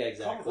day one. Yeah,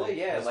 exactly.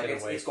 Probably, I yeah. was Like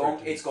gonna wait it's for gone.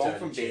 it to It's gone turn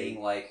from cheap.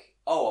 being like,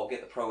 oh, I'll get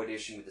the Pro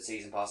Edition with the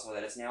season pass and all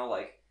that. It's now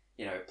like,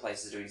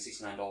 places doing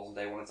 $69 on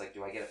day one. It's like,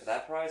 do I get it for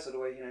that price or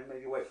do I,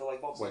 maybe wait for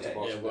like Boxing Wait Day? to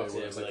Boxing Yeah, Day Boxing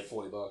when Day it's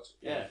was like $40.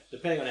 Yeah,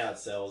 depending on how it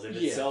sells. If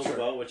it Yeah, sells true.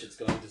 well, which it's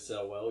going to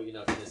sell well, you're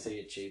not going to see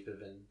it cheaper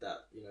than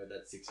that.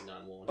 That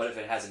 69 launch. But if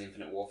it has an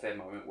Infinite Warfare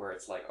moment where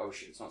it's like, oh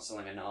shit, it's not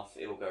selling enough,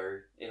 it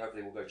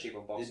hopefully will go cheap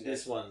on Boxing Day.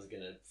 This one's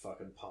going to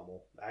fucking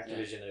pummel.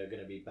 Activision are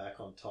going to be back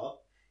on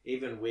top.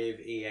 Even with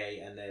EA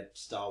and their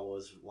Star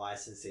Wars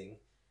licensing,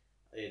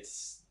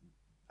 it's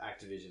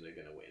Activision are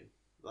going to win.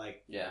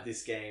 Like,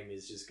 this game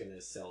is just going to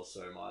sell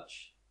so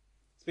much.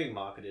 It's being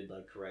marketed,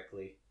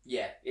 correctly.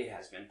 Yeah, it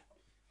has been.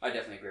 I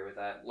definitely agree with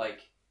that.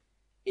 Like,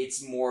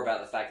 it's more about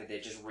the fact that they're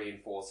just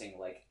reinforcing,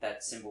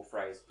 that simple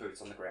phrase,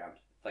 boots on the ground.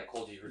 Like,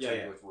 Call of Duty return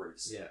to its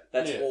roots. Yeah.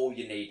 That's all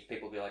you need.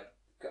 People to be like,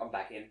 I'm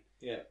back in.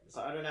 Yeah. It's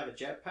like, I don't have a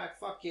jetpack,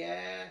 fuck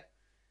yeah!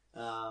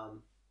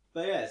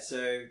 But yeah,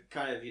 so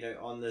kind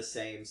of, on the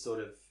same sort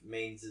of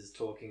means as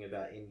talking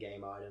about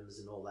in-game items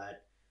and all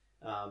that,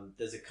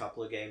 there's a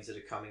couple of games that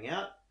are coming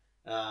out.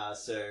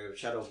 So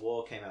Shadow of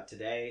War came out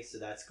today, so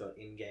that's got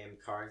in-game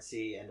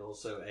currency and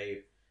also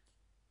a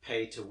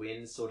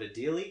pay-to-win sort of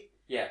dealie.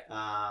 Yeah.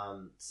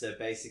 So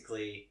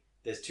basically,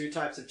 there's two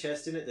types of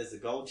chest in it. There's the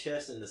gold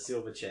chest and the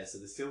silver chest. So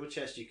the silver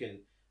chest, you can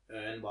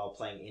earn while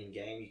playing in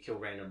game. You kill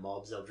random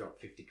mobs, they'll drop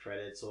 50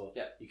 credits, or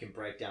you can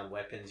break down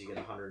weapons. You get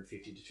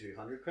 150 to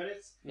 200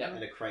 credits,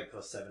 and a crate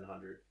costs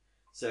 700.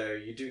 So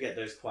you do get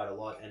those quite a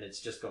lot, and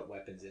it's just got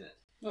weapons in it.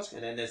 That's cool.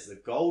 And then there's the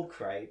gold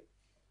crate,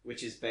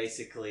 which is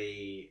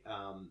basically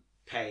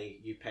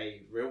you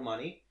pay real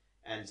money,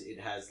 and it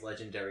has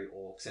legendary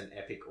orcs and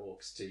epic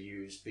orcs to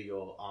use for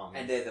your army.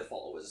 And they're the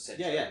followers,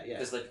 essentially. Yeah.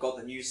 Because they've got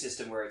the new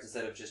system where it's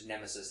instead of just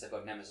Nemesis, they've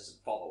got Nemesis and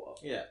follower.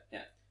 Yeah.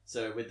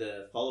 So with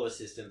the follower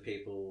system,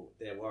 people,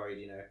 they're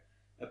worried,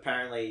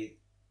 apparently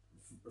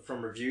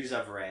from reviews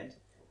I've read,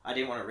 I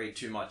didn't want to read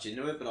too much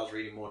into it, but I was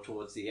reading more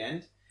towards the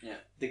end. Yeah.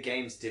 The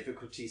game's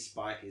difficulty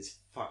spike is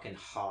fucking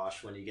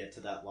harsh when you get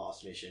to that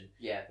last mission.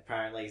 Yeah.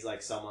 Apparently,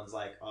 someone's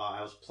like, oh,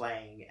 I was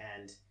playing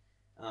and,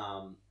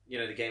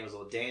 the game was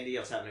all dandy.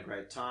 I was having a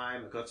great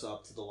time. I got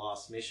up to the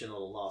last mission or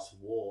the last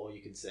war,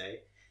 you could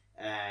say,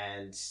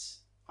 and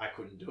I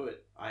couldn't do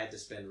it. I had to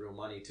spend real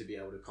money to be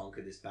able to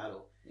conquer this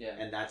battle. Yeah.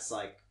 And that's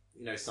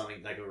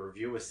something like a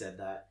reviewer said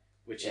that,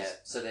 which is...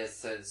 So there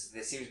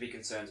seems to be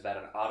concerns about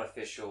an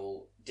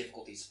artificial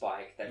difficulty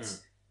spike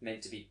that's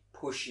meant to be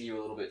pushing you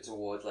a little bit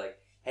towards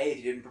hey, if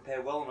you didn't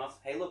prepare well enough,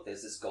 hey look,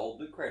 there's this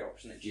gold loot crate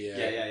option that you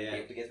be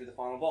able to get through the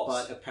final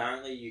boss. But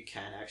apparently you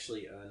can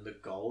actually earn the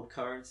gold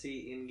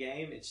currency in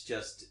game.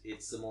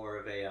 It's more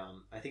of a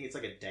I think it's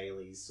like a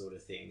dailies sort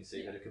of thing. So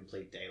you got to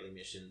complete daily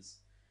missions.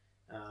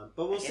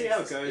 But we'll see how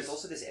it goes. There's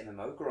also this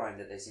MMO grind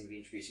that they seem to be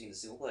introducing in the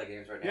single player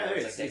games right now.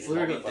 Yeah, it's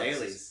literally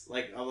dailies.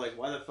 I'm like,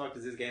 why the fuck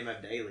does this game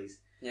have dailies?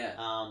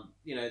 Yeah.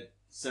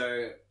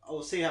 So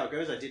I'll see how it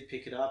goes. I did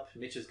pick it up.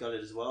 Mitch has got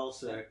it as well.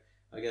 So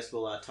I guess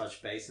we'll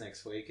touch base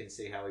next week and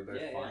see how we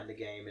both find the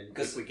game and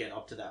if we get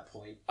up to that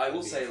point. I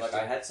will say,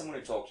 I had someone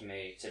who talked to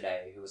me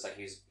today who was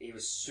he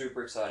was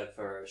super excited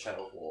for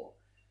Shadow of War,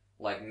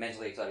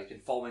 mentally excited. He's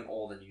been following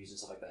all the news and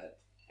stuff like that.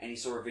 And he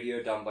saw a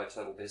video done by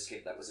Total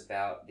Biscuit that was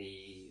about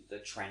the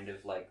trend of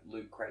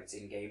loot crates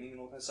in gaming and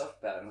all that kind of stuff,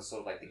 and it was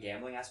sort of the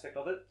gambling aspect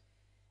of it.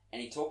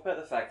 And he talked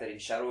about the fact that in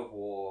Shadow of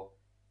War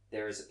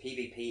there is a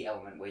PvP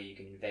element where you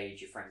can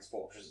invade your friend's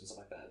fortress and stuff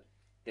like that.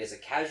 There's a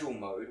casual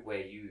mode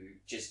where you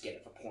just get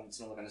it for points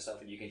and all that kind of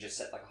stuff, and you can just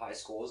set high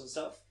scores and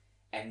stuff,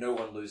 and no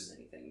one loses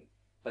anything.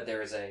 But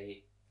there is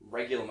a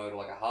regular mode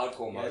or a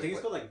hardcore mode. I think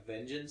it's called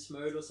Vengeance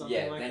mode or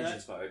something like that. Yeah,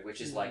 Vengeance mode, which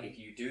is if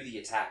you do the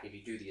attack, if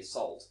you do the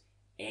assault,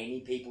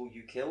 any people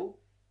you kill,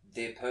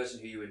 the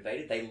person who you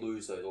invaded, they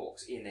lose those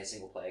orcs in their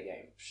single player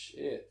game.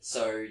 Shit.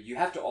 So you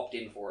have to opt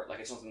in for it.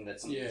 It's not something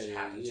that's just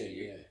happened to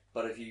you. Yeah.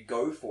 But if you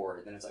go for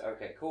it, then it's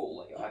okay,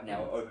 cool. I've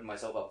now opened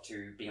myself up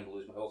to being able to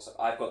lose my orcs.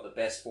 I've got the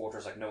best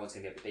fortress. No one's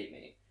gonna be able to beat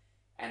me.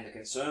 And the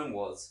concern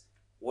was,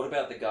 what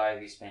about the guy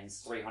who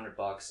spends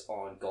 $300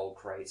 on gold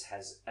crates,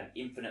 has an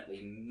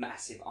infinitely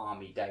massive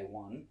army day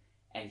one,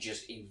 and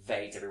just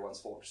invades everyone's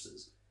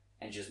fortresses?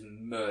 And just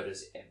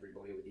murders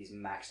everybody with these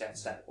maxed out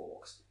stat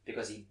orcs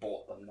because he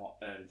bought them, not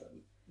earned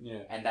them. Yeah.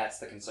 And that's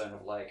the concern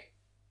of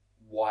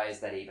why is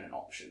that even an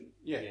option?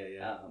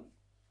 Yeah.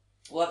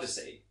 We'll have to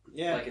see.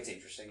 Yeah. It's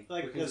interesting.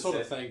 We can sort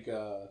of thank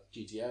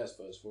GTA, I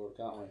suppose, for it,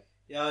 can't we?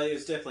 Yeah, it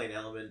was definitely an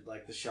element.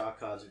 The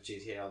shark cards of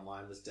GTA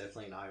Online was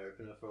definitely an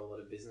eye-opener for a lot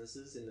of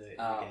businesses in the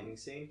gaming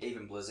scene.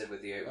 Even Blizzard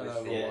with the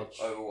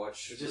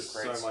Overwatch. There's just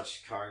so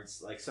much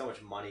currency, so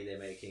much money they're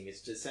making.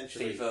 It's just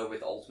essentially... FIFA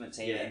with Ultimate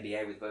Team,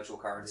 NBA with virtual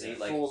currency.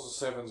 Yeah.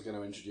 Forza 7's going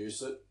to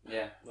introduce it.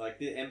 Yeah.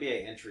 The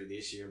NBA entry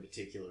this year in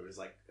particular is,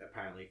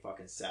 apparently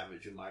fucking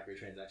savage with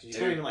microtransactions. You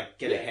can't even,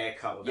 get a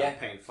haircut without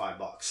paying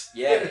 $5.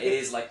 Yeah, it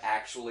is,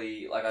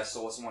 actually... I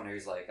saw someone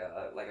who's,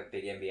 a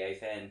big NBA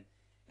fan.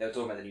 They were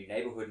talking about the new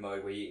neighborhood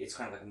mode where it's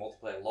kind of like a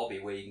multiplayer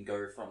lobby where you can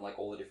go from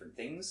all the different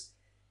things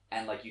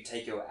and you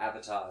take your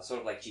avatar,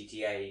 sort of like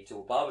GTA, to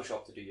a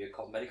barbershop to do your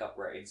cosmetic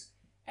upgrades,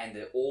 and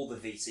all the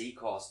VC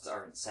costs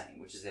are insane,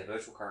 which is their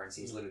virtual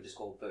currency. It's literally just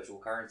called virtual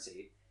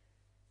currency.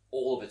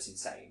 All of it's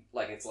insane.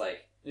 It's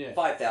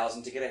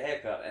 $5,000 to get a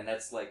haircut, and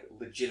that's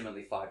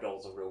legitimately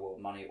 $5 of real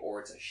world money, or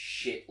it's a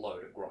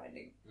shitload of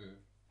grinding.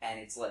 And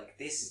it's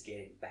this is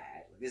getting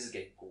bad. This is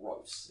getting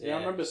gross. Yeah, I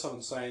remember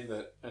someone saying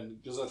that,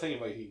 and because I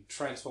think he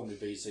transformed your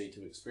VC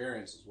to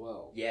experience as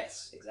well.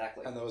 Yes,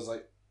 exactly. And there was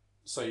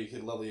so you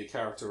could level your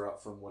character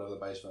up from whatever the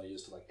base value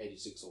is to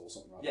 86 or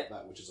something like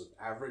that, which is an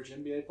average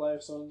NBA player.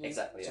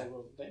 Exactly, yeah.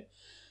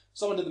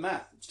 Someone did the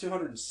math. It's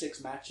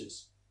 206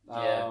 matches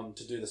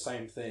to do the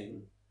same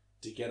thing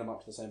to get them up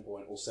to the same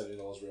point, or $70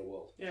 real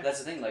world. Yeah. That's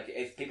the thing,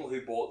 if people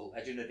who bought the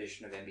Legend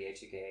Edition of NBA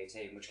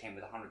 2K18, which came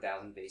with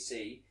 100,000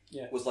 VC,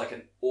 was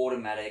an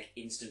automatic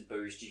instant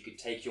boost. You could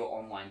take your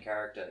online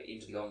character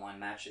into the online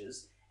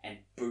matches and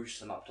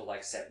boost them up to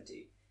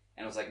 70.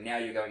 And it was now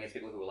you're going against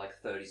people who are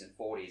 30s and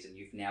 40s, and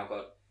you've now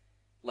got,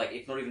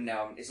 it's not even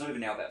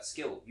now about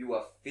skill. You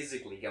are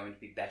physically going to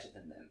be better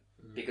than them.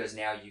 Because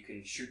now you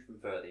can shoot from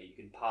further, you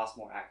can pass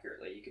more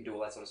accurately, you can do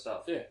all that sort of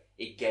stuff. Yeah.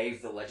 It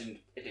gave the Legend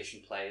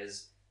Edition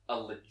players a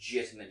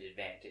legitimate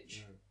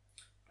advantage.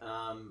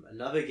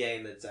 Another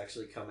game that's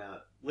actually come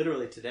out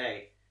literally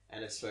today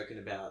and has spoken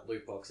about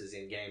loot boxes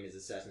in game is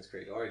Assassin's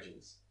Creed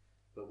Origins.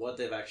 But what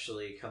they've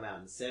actually come out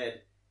and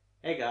said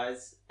hey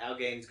guys, our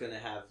game's going to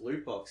have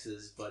loot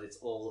boxes, but it's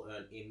all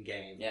earned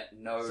in-game. Yeah,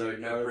 no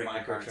premium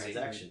currency.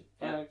 microtransaction.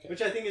 Yeah. Okay.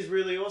 Which I think is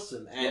really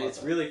awesome. And Yeah, it's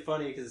okay. really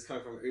funny because it's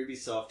coming from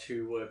Ubisoft,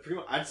 who were pretty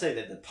much, I'd say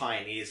they're the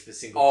pioneers for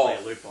single-player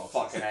Oh, loot boxes.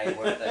 fucking A,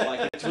 weren't they?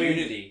 Like, between-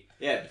 Unity.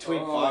 Yeah,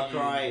 between Oh, Far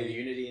Cry and Unity.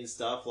 Unity and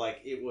stuff,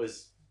 like,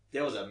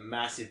 there was a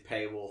massive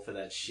paywall for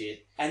that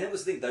shit. And that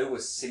was the thing, they were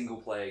single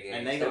player games.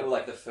 And they they got- were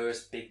like the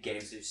first big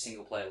games to do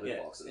single player loot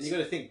boxes. And you got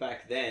to think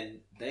back then,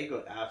 they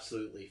got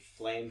absolutely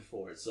flamed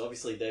for it. So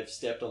obviously they've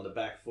stepped on the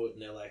back foot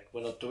and they're like,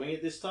 we're not doing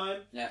it this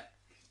time. Yeah.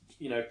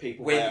 You know,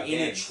 people We're buy our in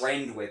a games.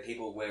 trend where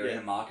people, we're in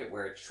Yeah. a market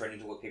where it's trending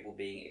toward people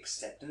being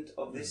acceptant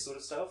of this sort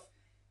of stuff.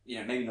 You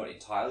know, maybe not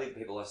entirely, but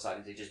people are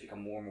starting to just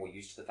become more and more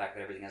used to the fact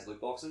that everything has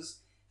loot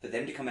boxes. For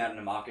them to come out in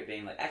a market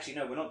being like, actually,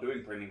 no, we're not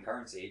doing premium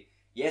currency.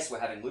 Yes, we're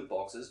having loot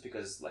boxes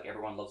because like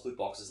everyone loves loot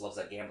boxes, loves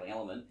that gambling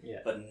element. Yeah.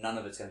 But none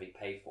of it's going to be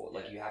paid for.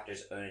 Like Yeah. you have to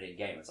just earn it in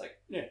game. It's like,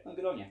 Yeah. oh,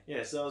 good on you.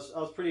 Yeah, so I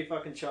was pretty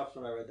fucking chuffed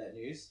when I read that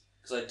news.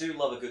 Because I do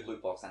love a good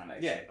loot box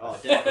animation. Yeah, oh,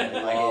 definitely.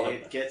 Love Like,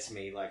 it gets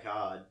me, like,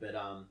 hard. But,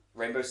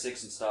 Rainbow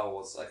Six and Star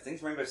Wars. I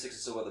think Rainbow Six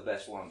is still got the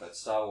best one, but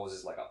Star Wars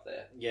is like up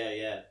there.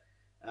 yeah.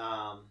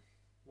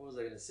 What was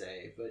I going to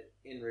say? But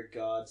in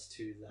regards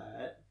to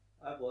that,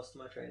 I've lost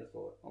my train of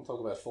thought. I'm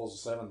talking about Forza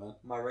 7, man.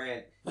 My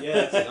rant. Yeah,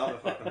 it's another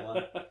fucking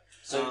one.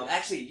 So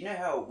actually, you know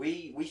how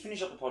we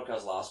finished up the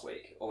podcast last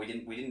week, or we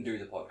didn't do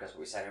the podcast, but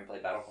we sat here and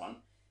played Battlefront.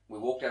 We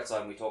walked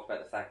outside and we talked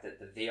about the fact that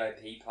the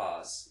VIP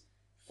pass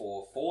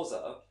for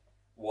Forza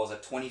was a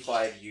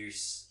 25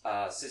 use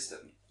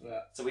system. Yeah.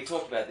 So we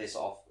talked about this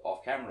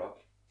off camera.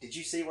 Did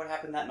you see what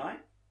happened that night?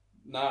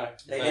 No.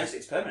 They announced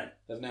it's permanent.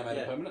 They've now made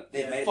Yeah. it permanent?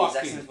 They've Yeah. made it the exact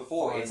Fucking same as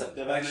before. It's a fine.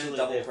 permanent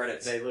double they-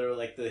 credits. They literally,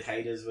 like, the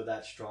haters were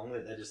that strong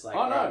that they're just like, Oh,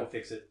 no. alright, we'll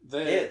fix it.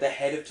 Yeah, the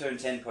head of Turn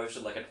 10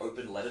 posted like an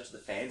open letter to the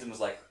fans and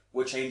was like,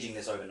 we're changing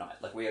this overnight.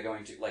 Like, we are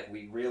going to, like,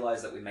 we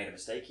realize that we made a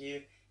mistake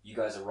here. You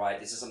guys are right.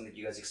 This is something that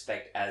you guys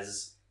expect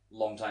as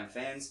longtime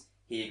fans.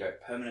 Here you go.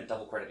 Permanent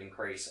double credit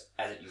increase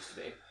as it used to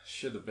be.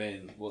 Should have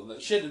been. Well,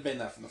 it should have been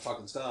that from the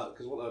fucking start,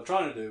 because what they were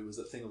trying to do was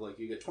that thing of like,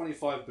 you get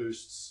 25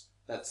 boosts,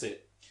 that's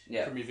it,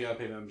 Yeah. from your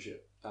VIP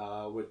membership.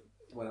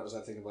 When it was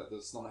that thing of like,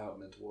 that's not how it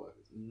meant to work.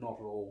 Not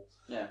at all.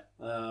 Yeah.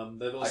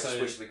 They've I just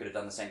also... wish we could have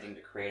done the same thing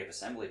to Creative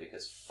Assembly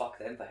because fuck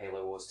them for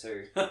Halo Wars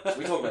 2. So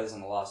we talked about this on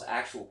the last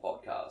actual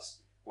podcast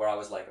where I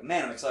was like,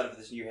 man, I'm excited for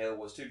this new Halo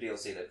Wars 2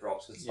 DLC that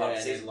drops because it's part Yeah,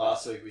 of the and season then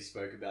last pass. week we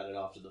spoke about it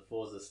after the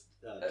Forza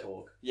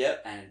talk.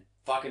 Yep, and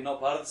fucking not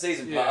part of the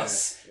season Yeah.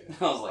 pass.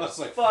 I was like, That's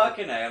like-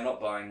 fucking A, I'm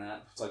not buying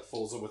that. It's like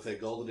Forza with their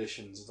gold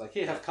editions. It's like,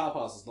 here, have car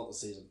passes, not the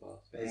season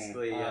pass.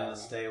 Basically, Ah.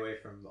 stay away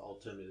from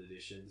ultimate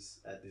editions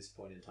at this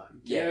point in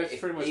time. Yeah, Yeah, it's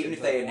pretty much even if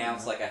the they one,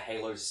 announce right? like a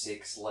Halo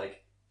 6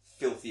 like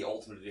filthy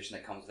ultimate edition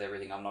that comes with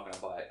everything, I'm not going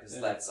to buy it because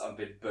Yeah. I've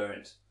been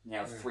burnt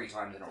now Yeah. 3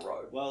 times in a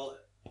row. Well,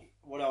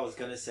 what I was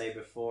going to say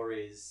before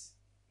is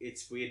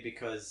it's weird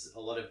because a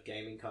lot of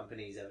gaming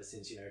companies, ever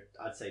since,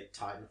 I'd say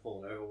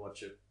Titanfall and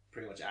Overwatch are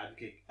pretty much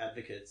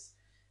advocates.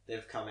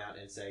 They've come out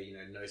and say,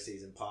 no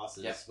season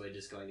passes. Yeah. We're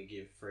just going to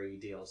give free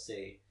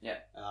DLC Yeah.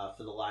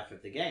 For the life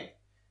of the game.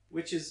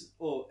 Which is,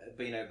 but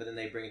then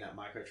they bring in that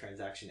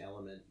microtransaction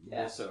element,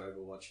 Yeah. more so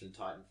Overwatch than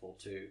Titanfall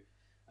 2.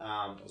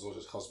 It was all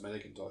just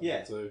cosmetic and Titanfall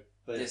Yeah. too.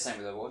 But Yeah, same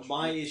with Overwatch.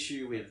 my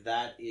issue with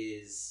that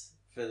is,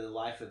 for the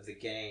life of the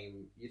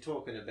game, you're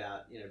talking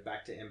about,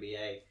 back to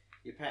NBA,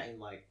 you're paying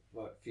like,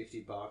 what,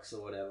 $50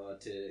 or whatever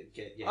to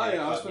get your Oh, yeah, I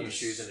haircut, spent new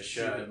shoes and a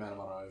stupid shirt amount of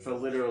money over for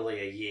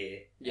literally a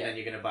year. Yeah. And then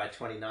you're going to buy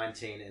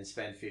 2019 and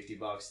spend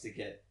 $50 to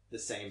get the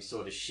same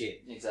sort of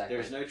shit. Exactly.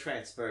 There is no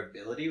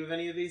transferability with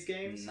any of these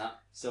games. Nah.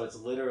 So it's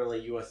literally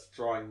you are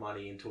throwing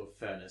money into a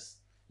furnace.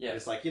 Yeah.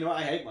 It's like,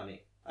 I hate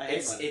money. I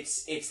hate money.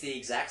 It's the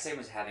exact same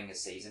as having a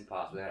season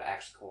pass without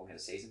actually calling it a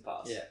season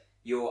pass. Yeah.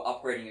 You're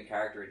upgrading your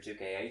character in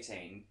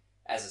 2K18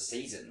 as a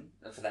season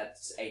for that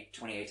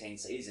 2018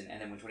 season, and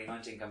then when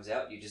 2019 comes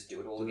out, you just do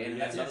it all again, and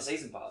that's Yeah. another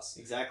season pass.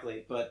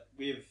 Exactly, but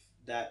with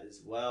that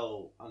as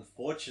well,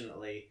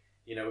 unfortunately,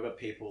 we've got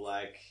people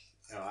like,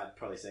 I'd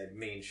probably say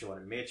me and Sean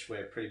and Mitch,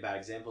 we're pretty bad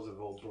examples. We've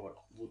all brought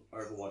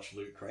Overwatch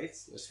loot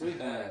crates, Yes, we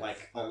have.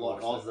 like a Overwatch lot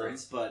of loot them,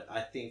 crates. but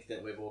I think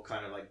that we've all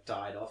kind of like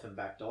died off and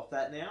backed off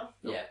that now.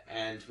 Yeah.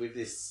 And with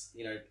this,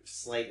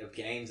 slate of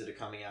games that are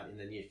coming out in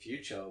the near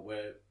future,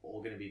 we're all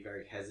going to be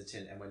very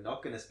hesitant, and we're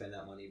not going to spend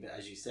that money. But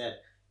as you said,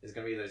 there's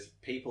going to be those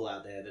people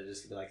out there that are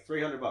just going to be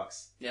like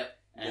 $300. Yep.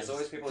 And There's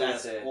always people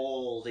that's out there.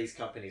 all these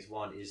companies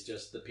want is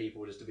just the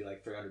people just to be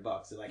like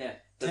 $300. They're like Yeah.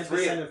 The 10%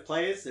 three of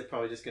players, they're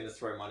probably just going to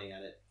throw money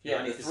at it.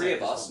 Yeah, the 90% three of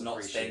just us want the not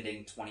free shit.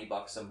 spending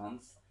 $20 a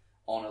month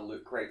on a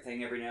loot crate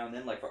thing every now and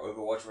then, like for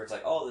Overwatch, where it's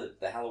like, oh,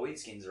 the Halloween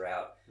skins are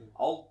out. Mm.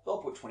 I'll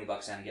put $20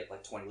 down and get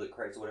like 20 loot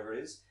crates or whatever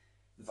it is.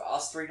 For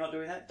us three not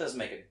doing that doesn't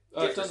make a It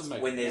difference doesn't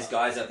make- when there's no.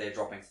 guys out there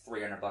dropping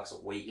 $300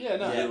 a week, Yeah,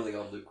 no. literally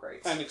on loot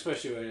crates. And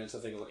especially when it's a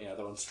thing like,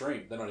 they're on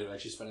stream. They're not even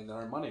actually spending their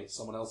own money. It's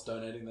someone else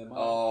donating their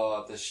money.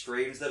 Oh, the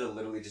streams that are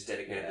literally just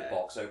dedicated Yeah. to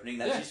box opening.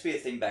 That Yeah. used to be a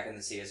thing back in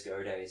the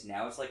CSGO days.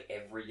 Now it's like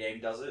every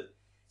game does it.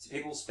 So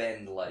people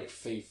spend like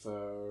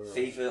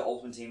FIFA,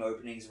 Ultimate Team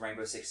openings,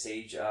 Rainbow Six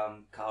Siege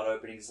card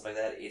openings, stuff like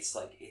that. It's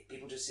like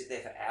people just sit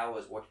there for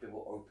hours, watch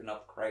people open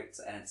up crates,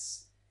 and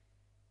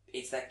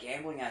it's that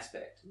gambling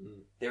aspect.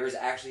 There is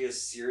actually a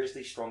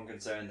seriously strong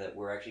concern that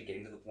we're actually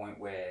getting to the point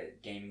where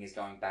gaming is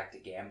going back to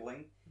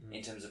gambling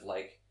in terms of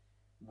like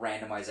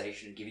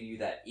randomization and giving you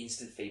that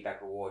instant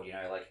feedback reward. You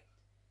know, like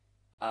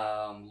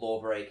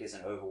Lawbreakers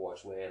and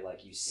Overwatch, where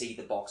like you see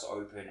the box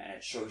open and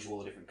it shows you all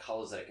the different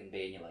colors that it can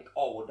be, and you're like,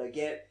 oh, what did I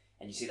get?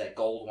 And you see that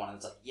gold one, and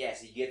it's like,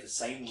 yes, you get the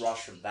same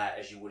rush from that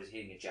as you would as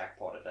hitting a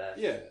jackpot at that.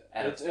 Yeah,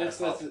 it's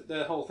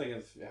the whole thing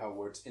of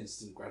how it's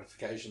instant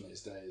gratification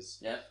these days.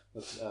 Yeah,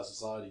 with our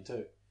society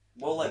too.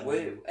 Well, like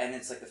and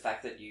it's like the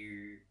fact that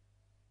you,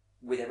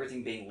 with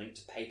everything being linked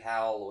to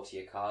PayPal or to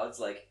your cards,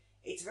 like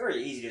it's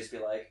very easy to just be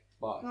like,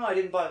 no, I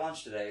didn't buy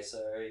lunch today, so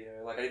you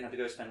know, like I didn't have to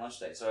go spend lunch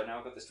today, so now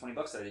I've got this $20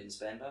 that I didn't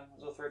spend. I might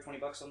as well throw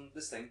 $20 on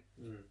this thing.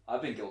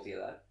 I've been guilty of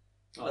that.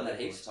 I've done that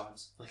heaps of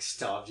times. Like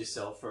starved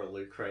yourself for a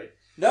loot crate.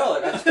 No,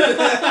 like I just, like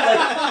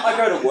I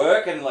go to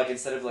work and like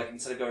instead of going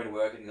to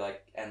work and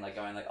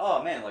going like,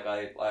 oh man, like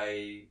I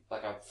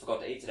forgot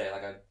to eat today,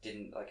 like I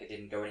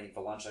didn't go anything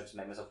for lunch, I just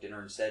made myself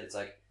dinner instead. It's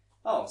like,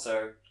 oh,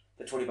 so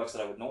the $20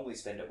 that I would normally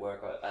spend at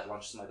work or at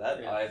lunch, something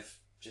like that, I've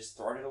just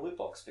thrown in a loot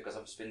box because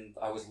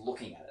I was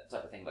looking at it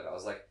type of thing. Like I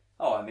was like,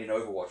 oh, I'm in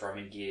Overwatch or I'm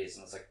in Gears,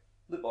 and it's like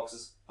loot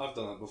boxes. I've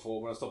done that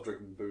before. When I stopped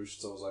drinking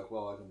Boosts, I was like,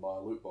 well, I can buy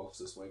a loot box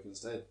this week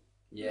instead.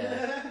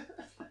 Yeah.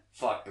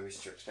 Fuck,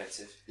 Boosts are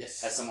expensive.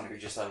 Yes. As someone who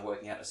just started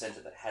working out in a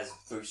centre that has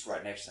Boost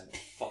right next to them,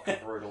 it's fucking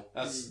brutal.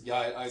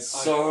 That's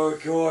so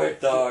good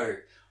though.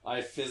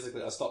 I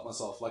stopped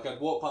myself. Like I'd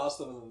walk past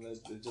them and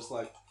they're just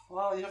like,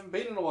 "Oh, you haven't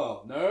been in a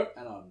while." Nope,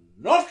 and I'm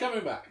not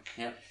coming back.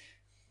 Yep.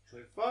 So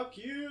fuck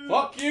you.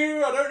 Fuck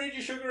you! I don't need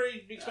your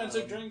sugary,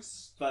 expensive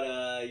drinks.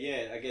 But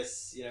yeah, I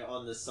guess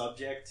on the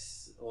subject,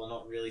 or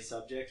not really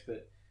subject,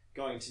 but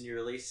going to new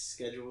release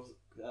schedule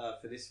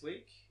for this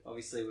week.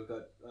 Obviously, we've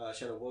got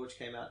Shadow War, which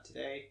came out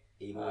today.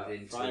 Evil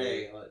Within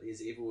Friday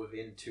is Evil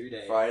Within 2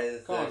 Day. Friday the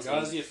 13th. Come on,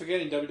 guys, you're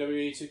forgetting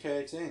WWE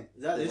 2K18. Is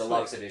that The this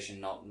deluxe week? edition,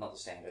 not the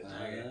standard.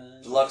 Okay.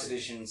 Deluxe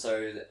edition,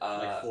 so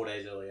like 4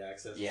 days early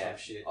access or some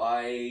shit.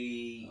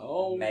 I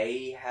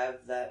may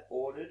have that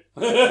ordered.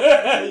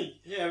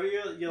 Yeah,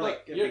 but you're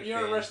like a big you're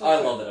a fan. wrestling I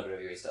fan. love the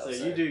WWE stuff. So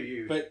you do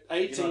you. But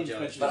 18 You're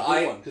not mentioned But a I-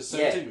 good one, because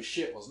 17 was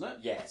shit, wasn't it?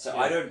 Yeah, so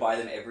Yeah. I don't buy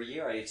them every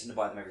year. I tend to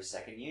buy them every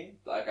second year.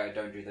 Like I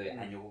don't do the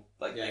annual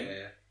thing.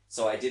 yeah.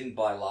 So I didn't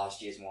buy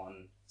last year's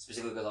one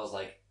specifically because I was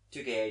like,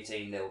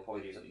 2K18, they'll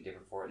probably do something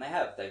different for it, and they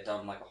have. They've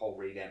done like a whole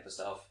revamp of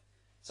stuff.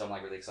 So I'm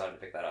like really excited to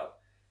pick that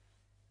up.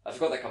 I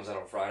forgot that comes out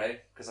on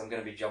Friday because I'm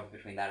going to be jumping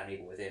between that and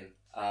Evil Within.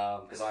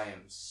 Because I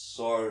am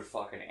so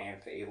fucking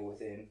amped for Evil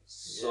Within.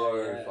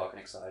 So fucking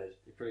excited.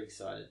 You're pretty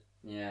excited.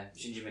 Yeah,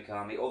 Shinji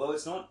Mikami. Although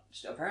it's not.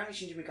 Apparently,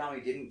 Shinji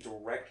Mikami didn't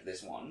direct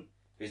this one.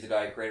 Who's the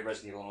guy who created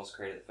Resident Evil and also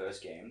created the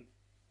first game.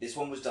 This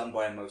one was done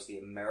by mostly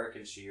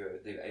American studio,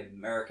 the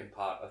American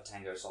part of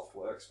Tango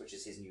Softworks, which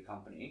is his new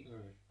company.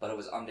 But it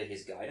was under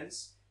his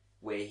guidance,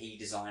 where he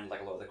designed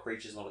like a lot of the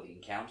creatures, and a lot of the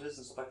encounters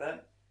and stuff like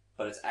that.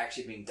 But it's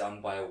actually being done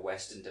by a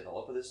Western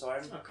developer this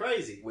time. Oh,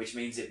 crazy. Which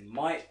means it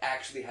might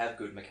actually have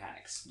good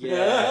mechanics.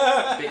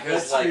 Yeah.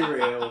 Because, Let's be like,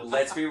 real.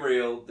 let's be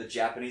real, the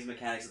Japanese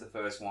mechanics of the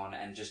first one,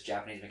 and just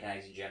Japanese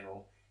mechanics in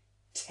general,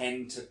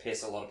 tend to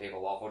piss a lot of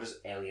people off, or just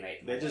alienate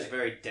them. They're away. just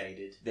very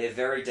dated. They're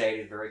very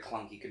dated, very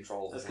clunky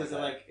controls. That's because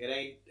they're like,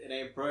 it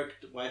ain't broke,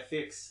 why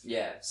fix?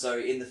 Yeah, so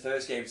in the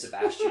first game,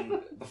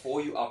 Sebastian,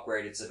 before you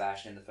upgraded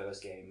Sebastian in the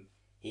first game,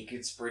 he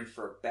could sprint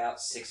for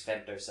about 6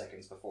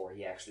 femtoseconds before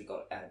he actually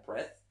got out of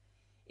breath.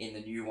 In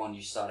the new one,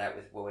 you start out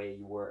with where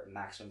you were at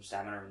maximum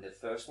stamina in the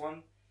first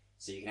one,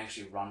 so you can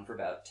actually run for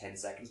about 10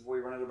 seconds before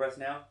you run out of breath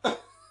now.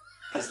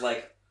 Because,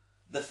 like,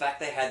 the fact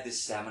they had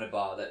this stamina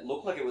bar that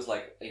looked like it was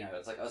like,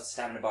 it's like a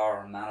stamina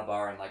bar or a mana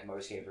bar in like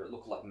most games where it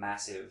looked like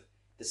massive.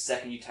 The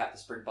second you tap the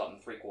sprint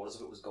button, 3/4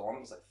 of it was gone. It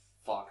was like,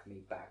 fuck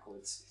me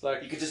backwards. It's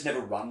like, You could just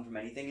never run from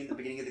anything in the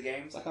beginning of the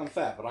game. it's like I'm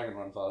fat, but I can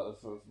run for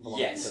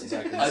longer Yes. than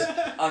 10 seconds.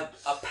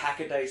 A pack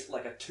a day,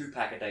 like a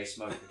 2-pack a day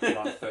smoke could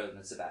run further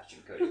than Sebastian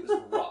could. It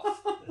was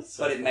rough.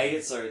 But it made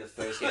it so the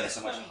first game was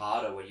so much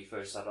harder when you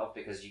first started off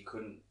because you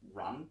couldn't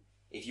run.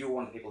 If you were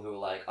one of the people who were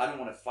like, I don't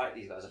want to fight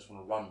these guys, I just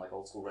want to run like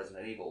old school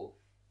Resident Evil,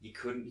 you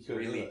couldn't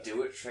really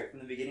do it straight from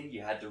the beginning.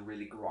 You had to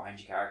really grind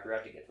your character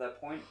out to get to that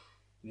point.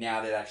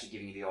 Now they're actually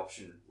giving you the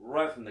option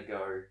right from the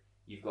go.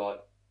 You've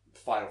got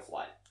fight or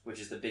flight,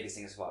 which is the biggest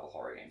thing a survival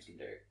horror games can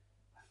do.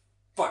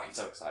 Fucking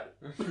so excited.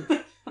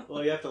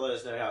 Well, you have to let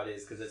us know how it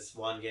is, because it's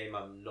one game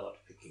I'm not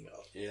picking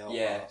up.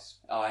 Yeah.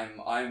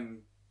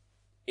 I'm.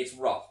 It's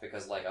rough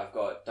because like I've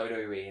got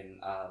WWE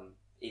and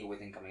Evil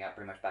Within coming out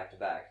pretty much back to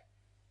back,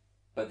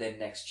 but then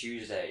next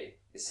Tuesday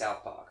is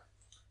South Park.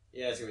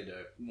 Yeah, it's gonna be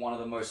dope. One of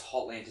the most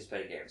hotly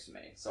anticipated games for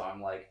me. So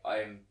I'm like,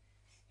 I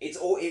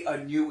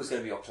knew it was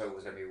going to be October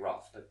was going to be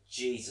rough, but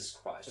Jesus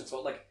Christ.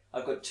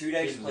 I've got 2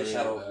 days to play really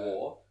Shadow bad. of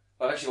War.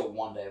 I've actually got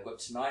 1 day. I've got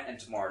tonight and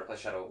tomorrow to play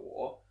Shadow of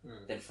War.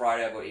 Mm. Then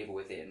Friday I've got Evil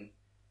Within.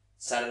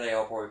 Saturday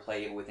I'll probably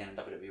play Evil Within and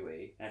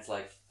WWE. And it's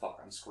like, fuck,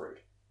 I'm screwed.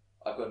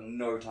 I've got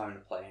no time to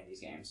play any of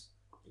these games.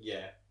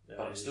 Yeah. But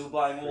I'm still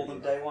buying all of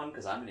them day one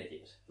because I'm an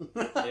idiot.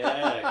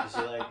 Yeah,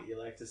 because you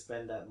like to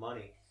spend that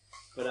money.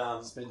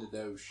 But Spend a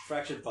doge.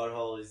 Fractured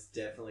Butthole is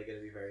definitely going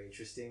to be very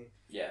interesting.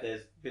 Yeah.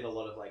 There's been a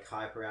lot of like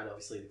hype around.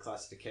 Obviously, the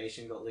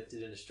classification got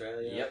lifted in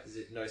Australia. Yep. Is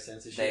it no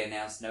censorship? They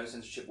announced no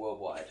censorship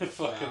worldwide.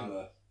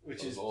 Fucking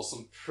which that is was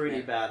awesome.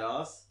 pretty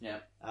badass. Yeah.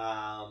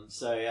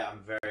 So yeah,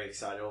 I'm very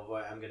excited. Although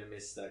I'm going to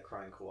miss that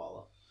crying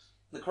koala.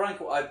 The crying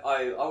koala,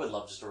 I would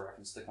love just a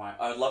reference to the crying.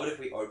 I would love it if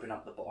we open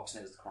up the box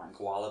and it was the crying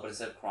koala, but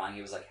instead of crying,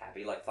 he was like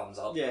happy, like thumbs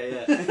up. Yeah,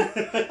 yeah.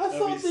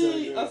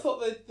 I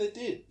thought they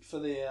did for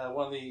the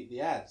one of the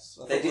ads.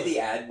 They did the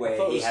ad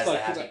where he has the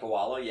happy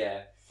koala,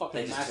 yeah.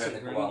 Fucking They just massive turned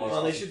the grin koala on his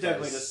Well, they fucking should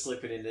definitely face. just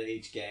slip it into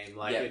each game.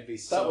 Like, Yeah. it'd be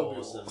That so would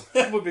be awesome.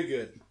 that would be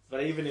good.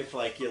 But even if,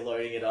 like, you're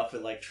loading it up,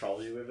 it, like,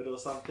 trolls you with it or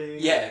something.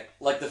 Yeah,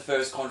 like the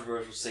first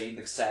controversial scene,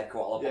 the sad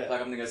koala pops Yeah. back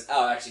up and he goes,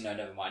 oh, actually, no,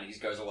 never mind, he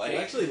just goes I away.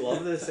 actually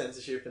love the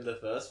censorship in the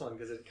first one,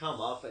 because it'd come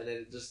up and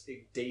it just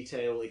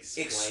detail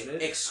explain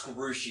it.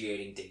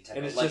 Excruciating detail.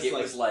 And it's like, just it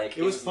like- was like...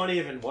 It was funny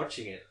even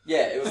watching it.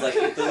 Yeah, it was like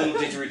the little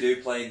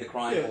didgeridoo playing the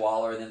crying Yeah.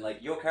 koala, and then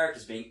like your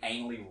character's being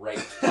anally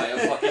raped by a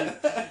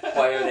fucking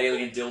by an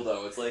alien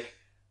dildo. It's like,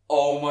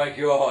 oh my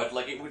god!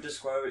 Like it would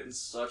describe it in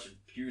such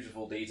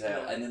beautiful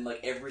detail, Yeah. and then like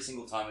every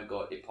single time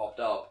it popped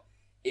up,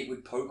 it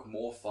would poke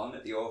more fun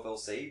at the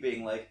OFLC,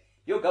 being like,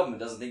 your government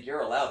doesn't think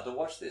you're allowed to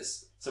watch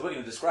this, so we're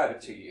going to describe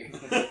it to you.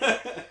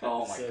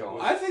 Oh my So god.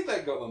 good. I think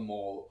that got them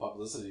more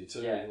publicity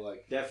too. Yeah.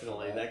 Like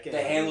Definitely. That game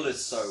They handled it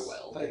so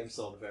well. That game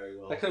sold very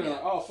well. they could have been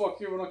Yeah. like, oh fuck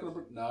you, we're not gonna.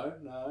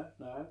 No.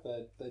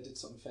 They did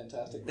something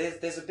fantastic.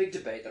 There's a big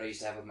debate that I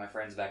used to have with my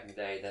friends back in the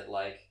day that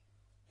like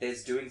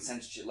there's doing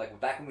censorship like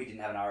back when we didn't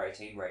have an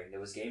R18 rating,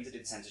 there was games that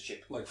did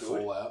censorship Like good.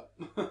 Fallout.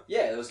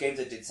 Yeah, there was games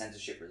that did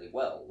censorship really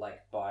well, like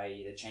by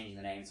either changing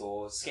the names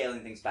or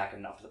scaling things back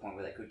enough to the point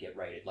where they could get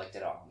rated, like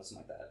Dead Island or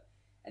something like that.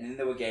 And then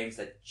there were games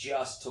that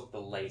just took the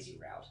lazy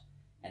route.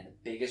 And the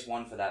biggest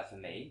one for that for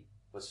me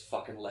was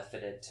fucking Left 4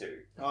 Dead 2.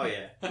 Oh,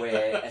 yeah.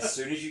 Where as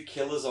soon as you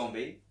kill a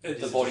zombie, It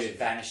the body disappeared.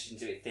 vanished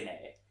into thin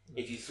air.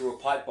 If you threw a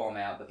pipe bomb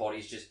out, the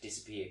bodies just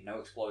disappeared, no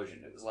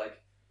explosion. It was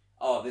like,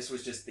 oh, this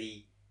was just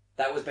the...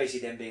 That was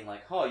basically them being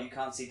like, oh, you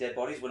can't see dead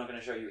bodies, we're not going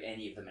to show you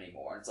any of them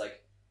anymore. And it's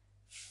like,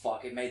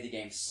 fuck, it made the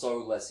game so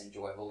less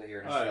enjoyable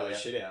here in Oh, Australia. yeah,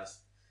 shit house.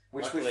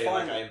 Which Luckily, we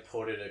find... like, I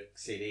imported a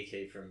CD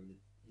key from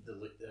the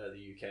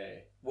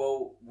UK.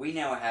 Well, we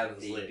now It have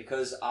was the... lit.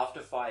 Because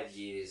after 5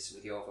 years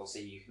with the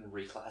OFLC, you can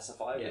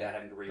reclassify Yeah. without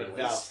having to But re-release.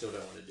 Valve still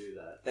don't want to do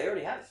that. They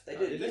already have. They Oh,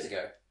 did did years they?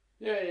 ago.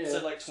 Yeah.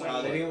 So like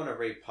 20... They didn't want to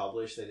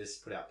republish, they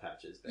just put out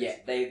patches, Yeah,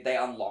 basically. they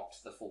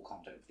unlocked the full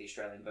content of the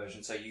Australian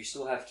version, so you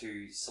still have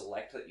to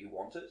select that you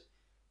want it,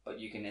 but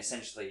you can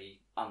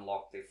essentially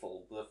unlock the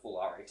full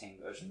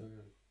R18 version.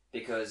 Mm.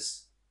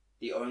 Because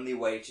the only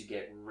way to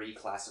get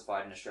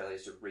reclassified in Australia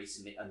is to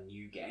resubmit a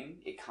new game.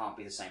 It can't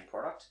be the same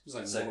product. It's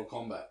like So- Mortal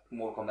Kombat.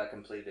 Mortal Kombat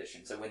Complete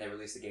Edition. So when they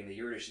released the Game of the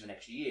Year edition the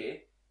next year,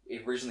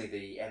 originally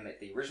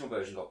the original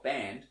version got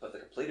banned, but the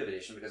Complete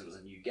Edition, because it was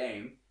a new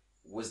game,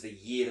 was the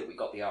year that we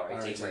got the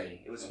R18 R18, rating.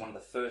 It was yeah. one of the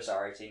first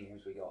R18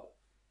 games we got.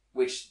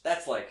 Which,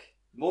 that's like,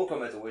 Mortal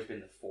Kombat's always been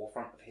the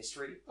forefront of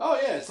history. Oh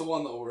yeah, it's the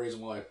one that the reason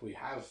why we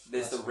have.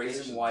 There's the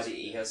reason why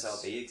the classifications.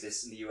 ESRB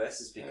exists in the US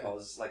is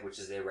because, like, which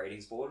is their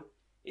ratings board,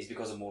 is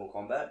because of Mortal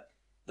Kombat.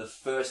 The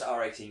first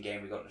R18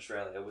 game we got in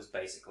Australia was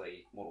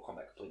basically Mortal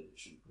Kombat Complete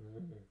Edition.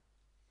 Mm.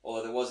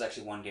 Although there was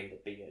actually one game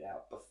that beat it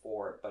out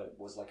before it, but it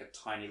was like a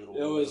tiny little...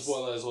 It was release.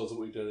 one of those ones that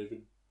we don't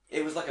even.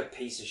 It was like a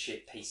piece of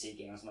shit PC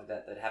game or something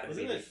like that happened to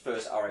be Wasn't the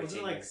first R18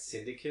 Wasn't it like game.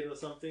 Syndicate or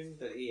something?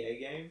 That EA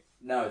game?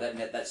 No,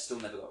 that still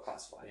never got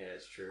classified. Yeah,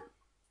 it's true.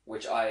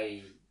 Which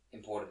I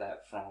imported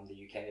that from the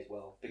UK as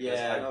well. Because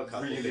Yeah, I know a I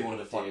couple really people wanted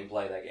to did. fucking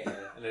play that game.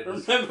 And it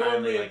was Remember when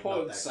apparently, we like, not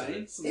imported that good.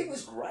 Saints? It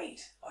was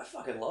great. I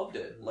fucking loved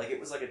it. Like, it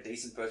was like a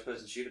decent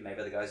first-person shooter made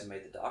by the guys who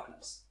made The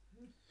Darkness.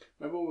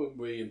 Remember when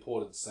we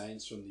imported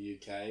Saints from the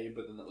UK,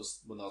 but then that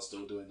was when they were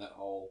still doing that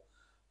whole,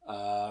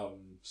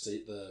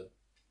 see the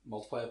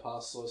multiplayer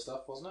pass sort of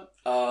stuff, wasn't it?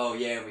 Oh,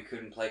 yeah, we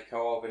couldn't play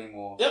co-op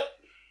anymore. Yep.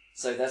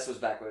 So this was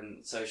back when...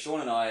 So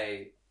Sean and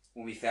I,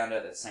 when we found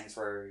out that Saints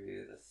Row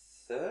the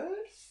third?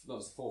 That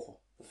was the fourth one.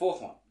 The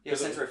fourth one. Yeah,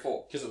 Because Saints Row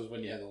 4. Because it was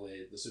when you had all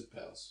the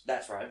superpowers.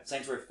 That's right.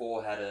 Saints Row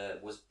 4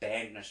 was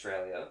banned in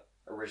Australia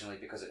originally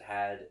because it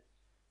had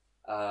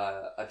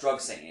a drug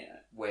scene in it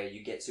where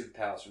you get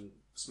superpowers from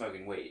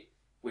smoking weed,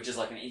 which is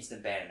like an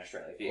instant ban in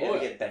Australia. If you Oh,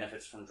 ever yeah. get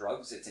benefits from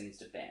drugs, it's an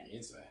instant ban.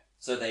 Instantly.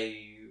 So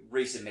they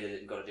resubmitted it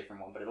and got a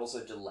different one, but it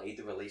also delayed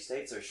the release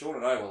date. So Sean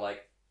and I were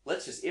like,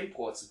 let's just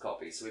import some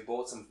copies. So we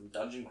bought some from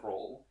Dungeon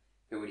Crawl,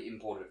 who had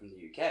imported it from the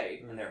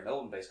UK, and they're a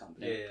Melbourne-based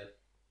company. Yeah.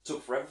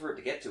 Took forever for it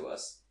to get to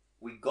us.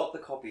 We got the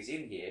copies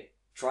in here,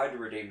 tried to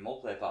redeem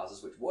multiplayer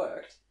passes, which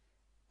worked,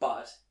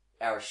 but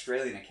our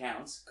Australian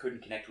accounts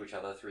couldn't connect to each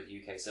other through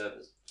the UK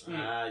servers.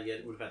 Yeah,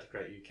 we've had to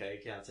create UK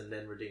accounts and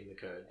then redeem the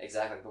code.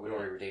 Exactly, but we'd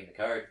already redeemed the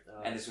code.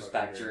 Oh, And this was fucking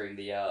back weird. during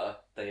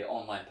the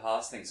online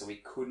pass thing, so we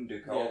couldn't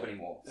do co-op Yeah.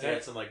 anymore. So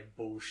that's some like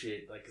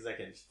bullshit, like, because that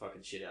game's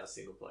fucking shit out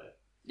single player.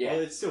 Yeah.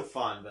 Well, it's still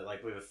fun, but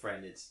like with a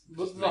friend, it's.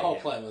 But just the whole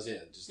mayhem. plan was,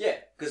 just Yeah,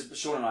 because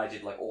Sean and I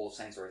did like all of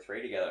Saints Row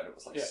 3 together, and it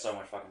was like Yeah. so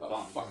much fucking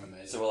fun. fucking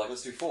amazing. So we're like,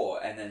 let's do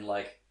 4, and then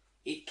like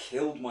it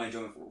killed my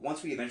enjoyment.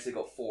 Once we eventually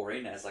got 4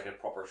 in as like a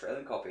proper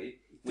Australian copy,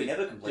 we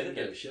never completed didn't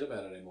give a it. shit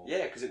about it anymore.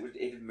 Yeah, because it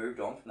had moved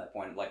on from that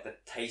point. Like the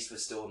taste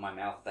was still in my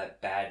mouth at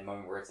that bad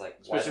moment where it's like,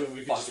 Especially why when we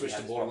the could fuck just did we switch to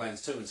have this problem?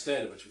 Borderlands 2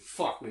 instead, which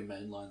fuck, we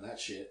mainline that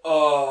shit.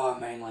 Oh,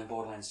 mainline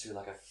Borderlands 2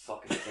 like a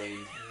fucking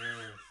fiend.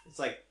 It's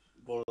like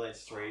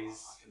Borderlands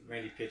 3's.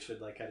 Randy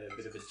Pitchford like had a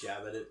bit of a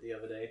jab at it the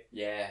other day.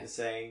 Yeah. He's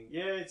saying,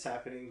 yeah, it's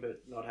happening,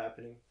 but not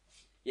happening.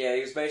 Yeah,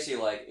 he was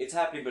basically like, it's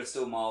happening, but it's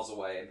still miles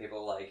away, and people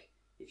are like,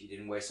 if you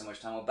didn't waste so much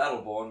time on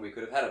Battleborn, we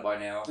could have had it by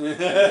now.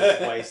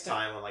 Just waste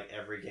time on like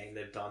every game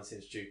they've done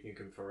since Duke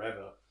Nukem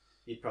Forever.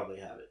 You'd probably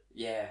have it.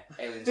 Yeah,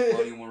 Aliens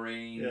Colonial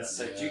Marines. Yeah.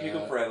 So Yeah. Duke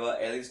Nukem Forever,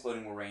 Aliens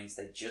Colonial Marines,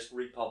 they just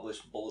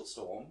republished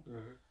Bulletstorm.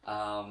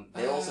 Mm-hmm.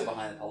 They're also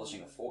behind the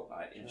publishing of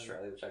Fortnite in Mm.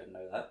 Australia, which I didn't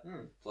know that. Mm.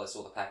 Until I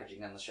saw the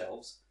packaging on the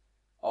shelves.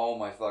 Oh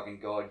my fucking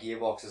god,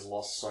 Gearbox has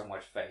lost so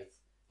much faith.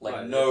 Like,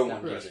 Right, no they're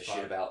one gives a pretty shit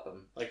fun. about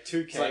them. Like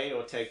 2K It's like-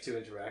 or Take-Two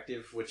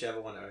Interactive, whichever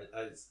one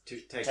owns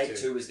Take-Two.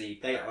 Take-Two is the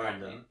They parent own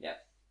company. them.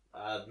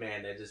 Yeah.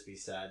 Man, they'd just be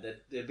sad.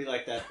 They'd be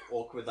like that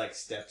awkward like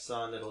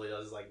stepson that all he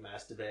does is like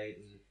masturbate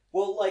and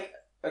Well, like,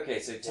 okay,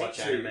 so watch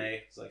Take-Two... anime.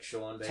 It's like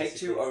Sean basically.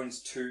 Take-Two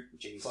owns two...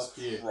 Jesus Fuck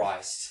you.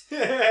 Christ. So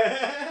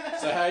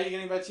how are you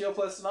getting back to your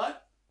place tonight?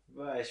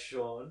 Bye,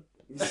 Sean.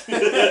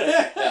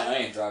 Yeah, I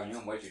ain't driving you,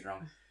 I'm way too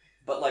drunk.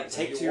 But like, Well,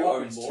 Take-Two you're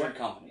welcome, owns boy. 2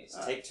 companies.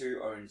 Ah.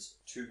 Take-Two owns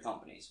 2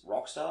 companies,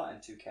 Rockstar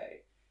and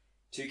 2K.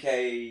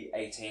 2K18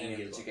 And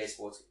and Gearbox. 2K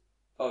Sports...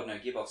 Oh no,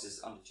 Gearbox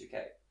is under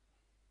 2K.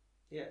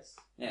 Yes.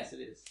 Yeah. Yes, it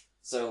is.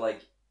 So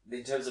like,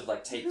 in terms of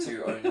like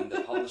Take-Two owning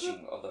the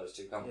publishing of those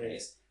 2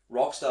 companies,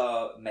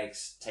 Rockstar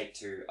makes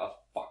Take-Two a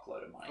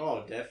fuckload of money.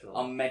 Oh, definitely.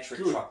 A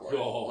metric Good truckload.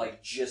 God.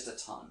 Like, just a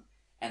ton.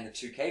 And the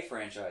 2K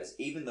franchise,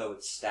 even though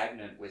it's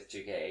stagnant with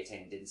 2K18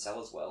 and didn't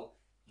sell as well,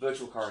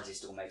 Virtual Currency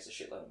still makes a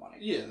shitload of money.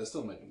 Yeah, they're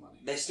still making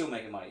money. They're still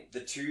making money.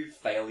 The 2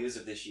 failures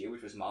of this year,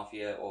 which was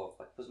Mafia, or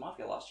like, was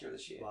Mafia last year or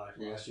this year? Like,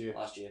 year.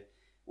 Last year.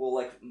 Well,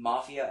 like,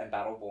 Mafia and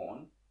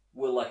Battleborn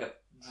were like a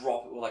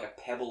drop, were like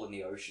a pebble in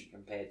the ocean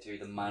compared to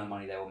the amount of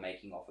money they were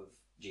making off of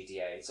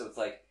GTA. So it's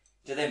like,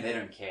 to them, they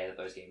don't care that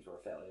those games were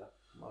a failure.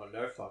 oh,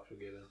 no fucks were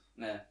given.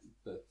 Nah.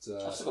 But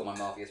I've still got my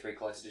Mafia 3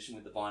 Collector's Edition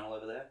with the vinyl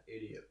over there.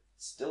 Idiot.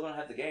 Still don't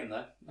have the game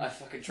though. I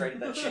fucking traded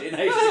that shit in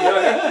ages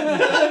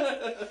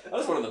ago. I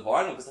just wanted the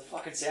vinyl because the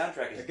fucking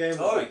soundtrack The is game was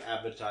dope. like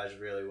advertised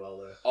really well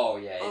though. Oh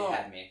yeah, it Oh.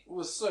 had me. it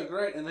was so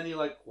great, and then you're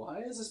like,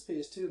 why is this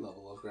PS2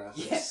 level of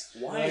graphics? Yes.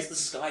 Why Like- is the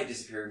sky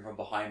disappearing from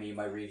behind me in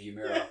my rearview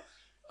mirror?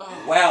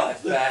 Oh. Wow,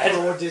 that's The bad.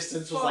 draw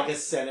distance was like a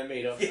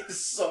centimeter.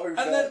 It's so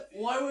bad. And then,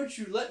 why won't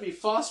you let me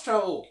fast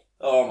travel?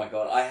 Oh my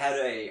god, I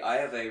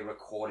have a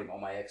recording on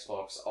my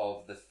Xbox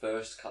of the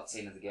first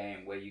cutscene of the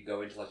game where you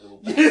go into like a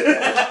little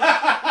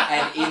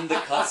and in the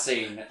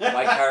cutscene,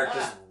 my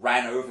characters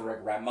ran over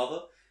a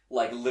grandmother.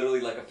 Like,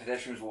 literally, like a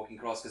pedestrian was walking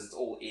across because it's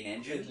all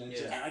in-engine.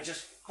 Yeah. And I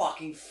just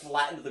fucking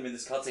flattened them in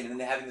this cutscene, and then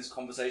they're having this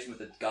conversation with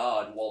the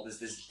guard while there's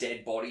this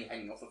dead body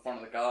hanging off the front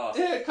of the car.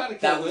 Yeah, it kind of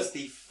That killed was it.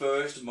 the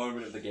first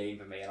moment of the game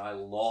for me, and I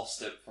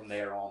lost it from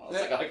there on. I was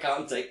Yeah. like, I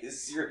can't take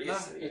this No,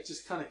 seriously. it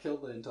just kind of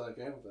killed the entire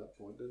game at that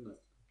point, didn't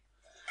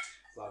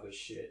Fuck of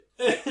shit.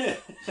 it?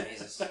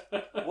 Jesus.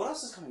 What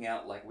else is coming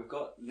out? Like, we've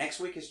got... Next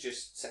week is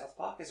just South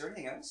Park. Is there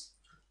anything else?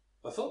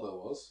 I thought there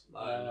was.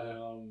 I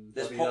don't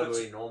There's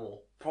WWE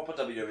normal. Proper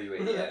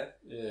WWE, yeah.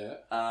 Yeah.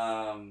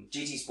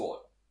 GT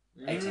Sport,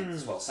 18th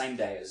as well. Same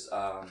day as...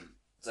 so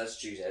that's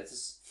Tuesday.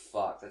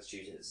 That's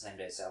Tuesday. It's the same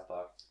day as South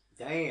Park.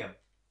 Damn.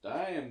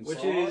 Damn. Which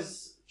son.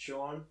 is,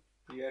 Sean,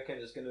 you reckon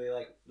it's going to be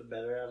like the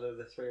better out of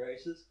the 3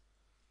 races?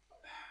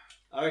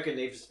 I reckon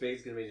Need for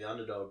Speed's going to be the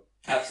underdog.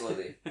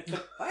 Absolutely.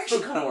 I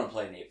actually kind of want to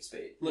play Need for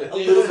Speed. Look, A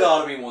little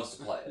part of me wants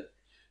to play it.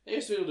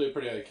 ESP will do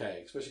pretty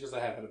okay, especially because they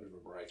have had a bit of a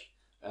break.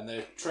 And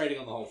they're trading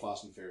on the whole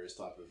Fast and Furious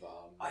type of...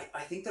 I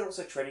think they're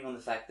also trading on the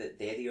fact that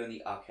they're the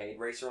only arcade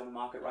racer on the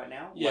market right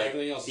now. yeah, Like,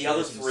 everything else the is other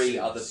racing 3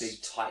 are the sims.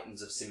 big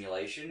titans of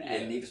simulation, Yeah.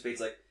 and Need for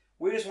Speed's like,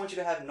 we just want you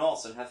to have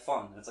NOS and have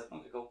fun. And it's like,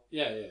 okay, cool.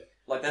 Yeah, yeah.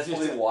 Like, that's It's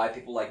probably just- why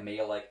people like me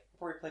are like,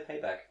 probably play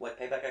Payback. Like,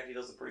 Payback actually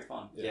does look pretty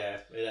fun. Yeah,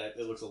 it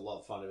looks a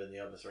lot funner than the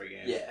other 3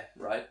 games. Yeah,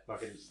 right?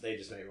 Fucking, they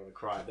just make me want to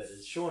cry. But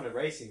as Sean, a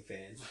racing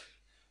fan,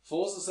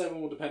 Forza 7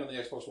 will depend on the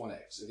Xbox One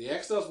X. If the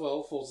X does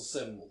well, Forza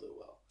 7 will do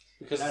well.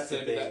 Because That's it's the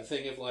going to be thing. that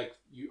thing of like,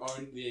 you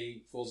own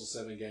the Forza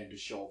 7 game to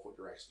show off what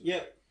your X does.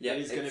 yep, Yeah,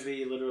 it is going to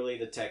be literally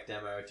the tech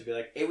demo to be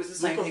like, It was the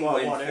same look thing at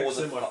my when 1X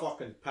Forza, and my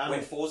fucking panel.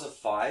 when Forza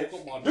 5...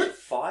 Look what Was my- it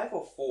 5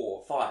 or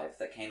 4? 5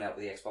 that came out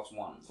with the Xbox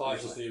One.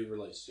 5 was originally. the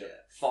release, yeah.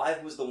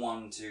 5 was the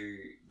one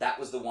that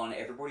was the one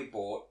everybody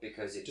bought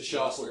because it To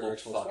show off just what your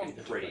looked Xbox One fucking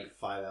could do. pretty. Like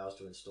 5 hours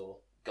to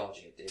install. God,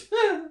 yeah, it did.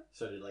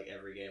 So did like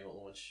every game at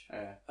launch.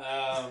 Yeah.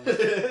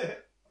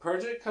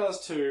 Project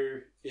Cars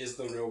 2 is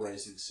the real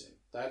racing sim.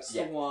 That's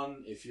Yeah. the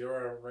one, if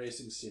you're a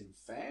racing sim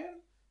fan,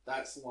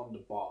 that's the one to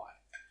buy.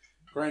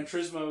 Gran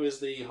Turismo is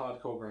the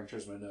hardcore Gran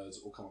Turismo nerds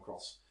that will come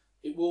across.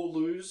 It will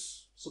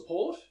lose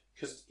support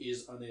because it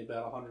is only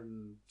about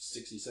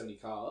 160, 70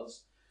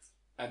 cars,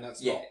 and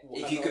that's Yeah, not...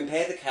 if you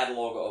compare the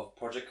catalogue of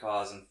Project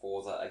Cars and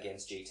Forza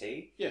against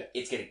GT, Yeah.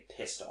 it's getting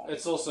pissed on.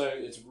 It's also,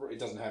 it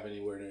doesn't have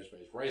anywhere near as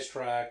many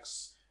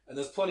racetracks, and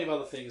there's plenty of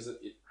other things that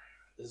it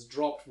has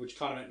dropped, which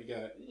kind of make me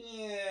go,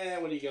 yeah,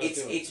 what are you guys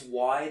doing? It's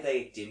why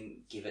they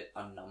didn't give it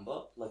a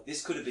number. Like,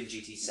 this could have been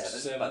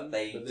GT7, but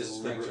they but this is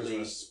deliberately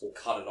Gran Turismo Sport.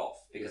 cut it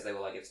off because they were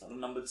like, it's not a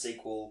numbered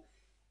sequel.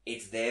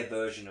 It's their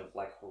version of,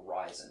 like,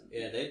 Horizon.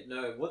 Yeah, they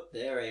know what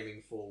they're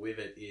aiming for with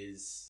it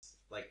is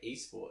like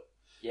esport.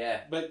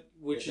 Yeah. But,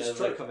 which They is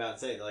will true. come out and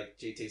say like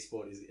GT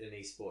Sport is an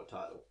esport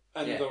title.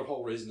 And Yeah. the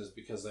whole reason is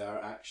because they are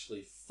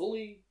actually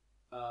fully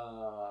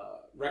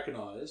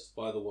recognised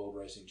by the World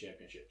Racing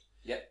Championships.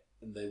 Yep.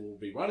 And they will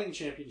be running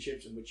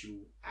championships in which you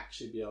will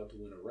actually be able to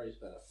win a race,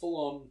 a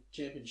full-on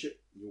championship.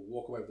 You'll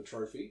walk away with a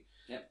trophy,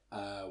 Yep.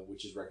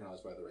 Which is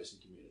recognised by the racing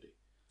community.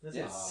 That's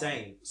Yeah.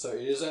 insane. So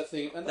it is that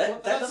thing. And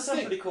That that's does the sound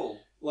thing. pretty cool.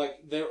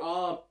 Like, there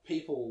are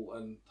people,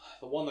 and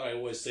the one that I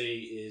always see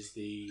is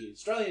the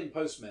Australian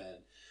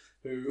postman,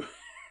 who,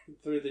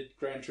 through the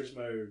Gran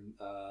Turismo,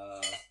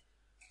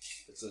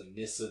 it's a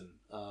Nissan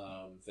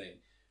thing,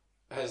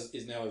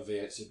 is now a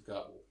V8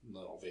 supercar, well,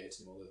 not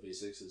V8s anymore, they're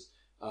V6s,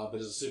 but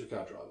is a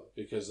supercar driver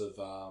because of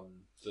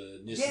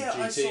the Nissan Yeah,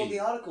 GT. I saw the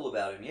article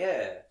about him,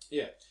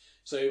 yeah.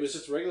 So he was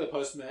just a regular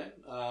postman,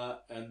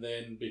 and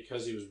then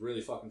because he was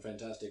really fucking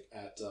fantastic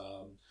at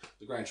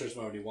the Gran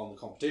Turismo and he won the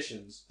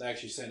competitions, they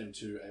actually sent him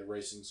to a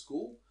racing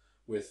school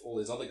with all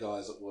these other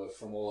guys that were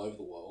from all over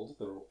the world,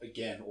 that are,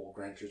 again, all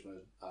Gran Turismo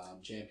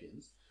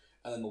champions.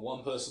 And then the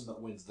one person that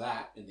wins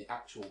that in the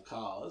actual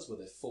cars, where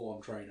they're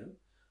full-on training,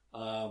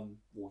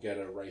 will get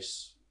a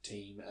race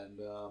team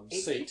and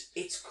seat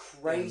It's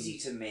crazy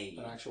to me.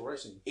 in actual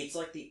racing. It's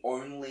like the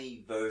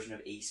only version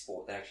of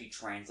esport that actually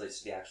translates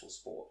to the actual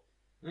sport.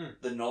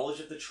 Mm. The knowledge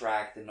of the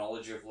track, the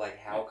knowledge of like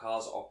how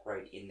cars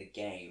operate in the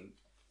game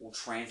will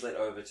translate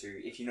over to,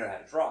 if you know how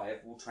to drive,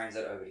 will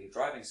translate over to your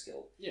driving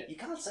skill. Yeah. You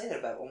can't say that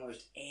about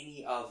almost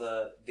any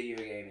other video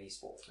game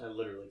esport. I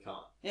literally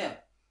can't. Yeah.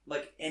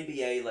 Like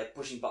NBA, like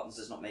pushing buttons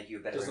does not make you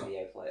a better Does not.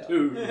 NBA player.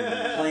 Ooh.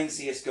 Playing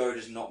CSGO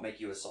does not make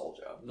you a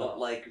soldier. No. But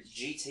like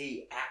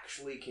GT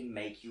actually can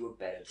make you a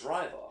better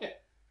driver. Yeah.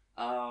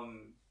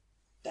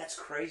 That's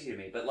crazy to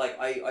me. But like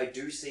I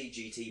do see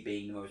GT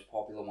being the most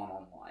popular one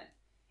online.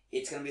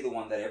 It's going to be the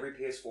one that every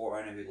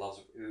PS4 owner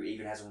who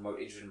even has a remote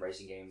interest in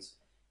racing games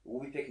will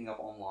be picking up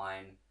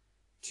online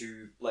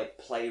to like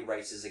play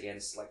races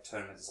against like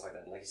tournaments and stuff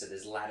like that. Like you said,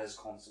 there's ladders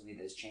constantly,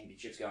 there's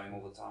championships going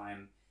all the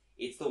time.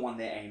 It's the one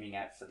they're aiming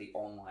at for the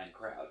online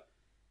crowd.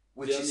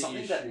 Which The is only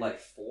something issue- that like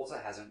Forza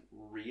hasn't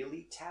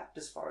really tapped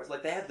as far as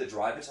like they have the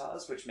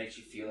drivatars, which makes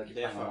you feel like you're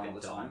They're playing online all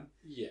the fucking time.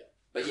 Yeah.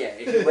 But yeah,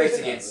 if you race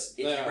Yeah, against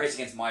they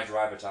are. my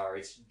drivatar,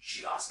 it's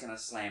just gonna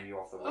slam you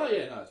off the road. Oh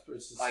yeah, no,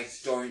 it's I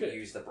don't shit.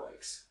 use the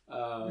brakes.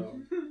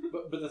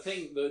 But the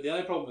thing, the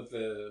only problem with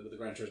the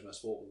Gran Turismo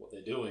Sport, with what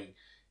they're doing,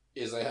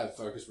 is they have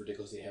focused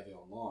ridiculously heavy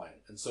online,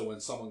 and so when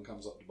someone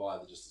comes up to buy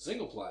just a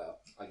single player,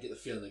 I get the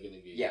feeling they're going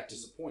to be Yeah.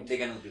 disappointed.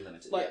 They're gonna be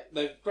limited. Like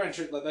they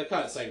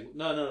kind of say,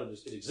 no,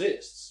 it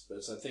exists, but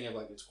it's a thing of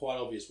like it's quite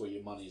obvious where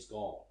your money's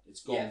gone.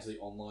 It's gone Yeah. to the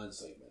online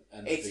segment,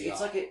 and It's the VR.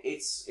 like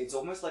it's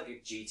almost like a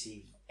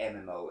GT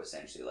MMO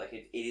essentially. Like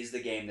it is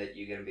the game that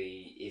you're gonna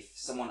be. If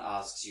someone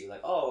asks you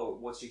like, oh,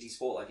 what's GT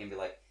Sport like, and be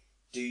like,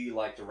 do you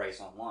like to race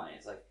online?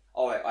 It's like,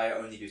 oh, I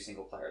only do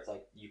single player. It's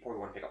like you probably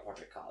want to pick up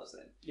Project Cars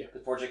then. Yeah.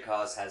 Because Project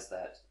Cars has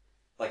that.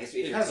 Like if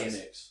it you're has a a PS,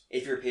 mix.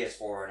 if you're a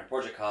PS4 and a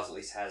Project Cars at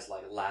least has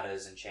like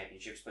ladders and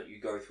championships, but you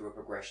go through a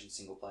progression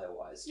single player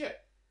wise. Yeah.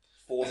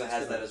 Forza And it's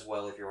has gonna that as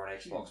well if you're on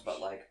Xbox, huge.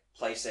 but like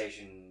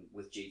PlayStation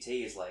with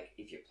GT is like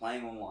if you're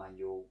playing online,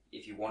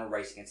 if you want to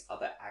race against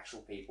other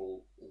actual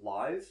people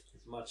live,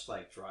 It's much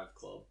like Drive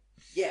Club.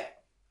 yeah.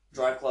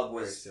 Drive Club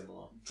Very was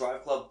similar.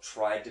 Drive Club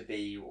tried to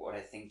be what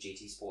I think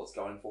GT Sport's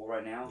going for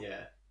right now,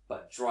 Yeah.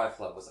 but Drive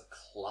Club was a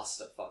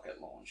clusterfuck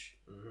at launch.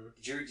 Mm-hmm.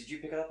 Did you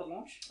pick it up at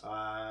launch?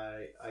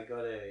 I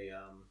got a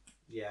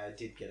yeah, I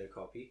did get a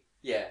copy.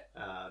 Yeah,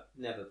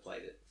 Never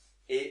played it.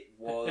 it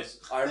was.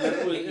 I remember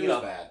It picking was it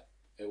up. bad.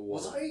 It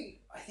Was was.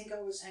 I think I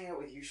was hanging out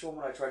with you, Sean,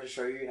 when I tried to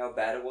show you how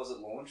bad it was at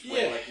launch. Yeah,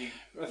 Where, like you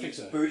I think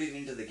so. boot it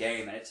into the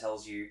game and it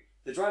tells you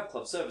the Drive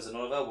Club servers are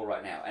not available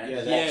right now, and it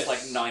Yeah, blocks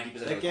yes. like 90% of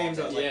The the game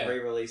got content. like Yeah.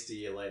 re-released a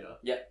year later.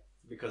 Yep.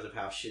 Because of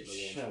how shit the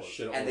launch was.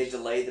 Shit it And was. they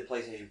delayed the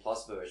PlayStation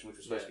Plus version, which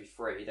was supposed to be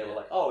free. They were Yeah.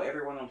 like, "Oh,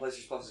 everyone on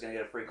PlayStation Plus is going to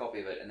get a free copy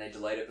of it," and they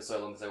delayed it for so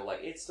long because they were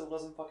like, "It still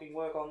doesn't fucking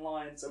work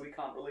online, so we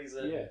can't release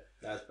it." Yeah.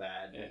 That's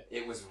bad. Yeah.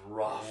 It was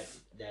rough.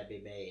 That'd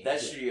be bad.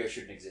 That studio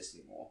shouldn't exist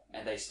anymore,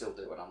 and they still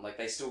do it. I'm like,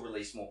 they still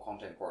release more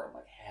content for it. I'm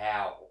like,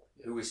 how?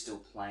 Who is still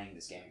playing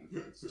this game?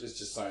 It's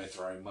just so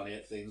throwing money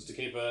at things to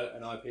keep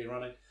an IP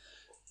running.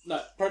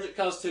 No, Project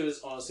Cars 2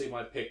 is honestly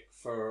my pick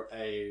for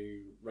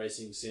a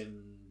racing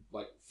sim,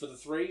 like, for the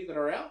three that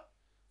are out.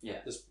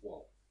 Yeah.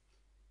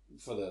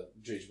 For the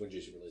when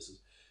GT releases.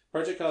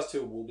 Project Cars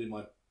 2 will be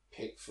my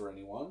pick for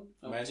anyone.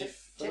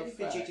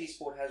 Technically, GT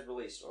Sport has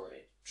released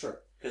already. True.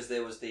 Because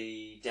there was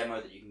the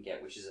demo that you can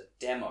get, which is a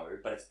demo,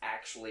 but it's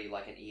actually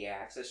like an EA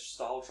Access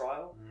style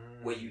trial,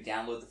 where you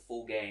download the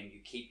full game, you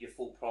keep your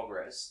full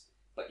progress,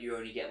 but you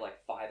only get like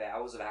 5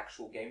 hours of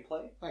actual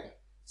gameplay. Okay.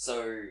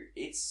 So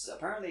it's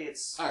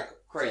Alright, cool.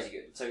 crazy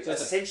good. So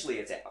that's essentially,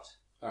 it's out.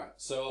 Alright,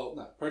 so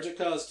no, Project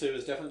Cars 2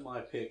 is definitely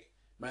my pick,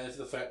 mainly for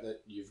the fact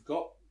that you've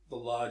got the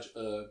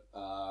larger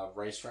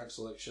racetrack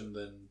selection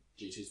than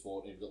GT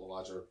Sport, and you've got the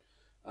larger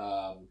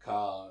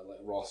car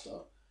roster.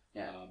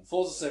 Yeah.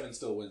 Forza 7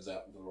 still wins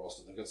out with the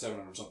roster. They've got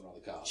 700 something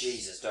other cars.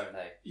 Jesus, don't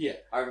they? Yeah.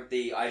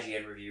 The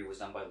IGN review was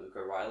done by Luke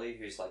O'Reilly,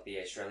 who's like the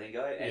Australian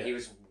guy, and Yeah. he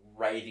was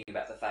raving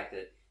about the fact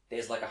that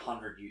there's like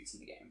 100 utes in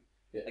the game.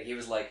 Yeah. Like he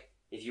was like,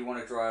 if you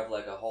want to drive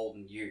like a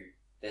Holden Ute,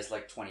 there's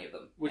like 20 of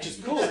them. Which is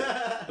cool.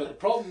 But the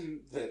problem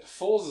that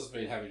Forza's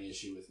been having an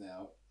issue with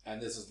now, and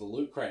this is the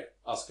loot crate,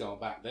 us going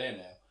back there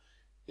now,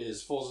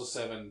 is Forza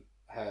 7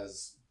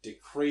 has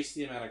decreased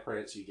the amount of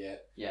credits you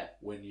get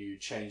when you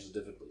change the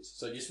difficulties.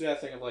 So it used to be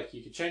that thing of like,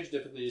 you could change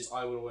difficulties.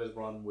 I would always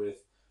run with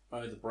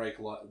only the brake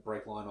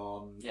line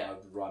on. Yeah. I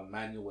would run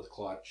manual with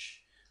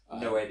clutch.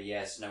 No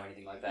ABS, no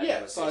anything like that. Yeah,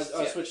 no so assists,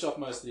 I switched off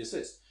most of the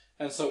assists.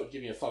 And so it would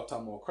give me a fuck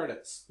ton more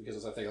credits,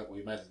 because I think like,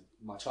 we made it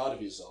much harder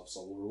for yourself,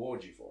 so we'll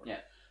reward you for it. Yeah.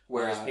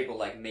 Whereas people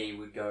like me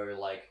would go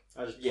like,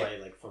 I just play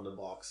like from the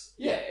box.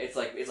 it's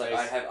like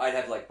I'd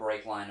have like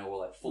brake line or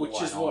like full Which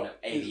line is on what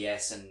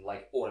ABS and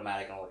like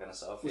automatic and all that kind of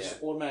stuff. Which is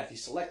automatically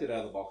selected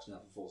out of the box now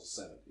for Forza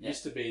 7. It Yeah.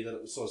 used to be that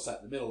it was sort of sat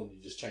in the middle and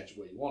you just change it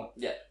where you want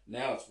it. Yeah.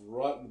 Now it's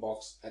right in the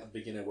box at the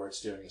beginning where it's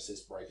steering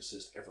assist, brake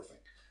assist, everything.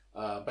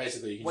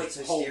 Basically, you can Wait, just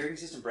so hold, steering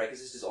assist and brake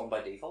assist is on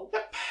by default?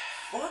 Yep.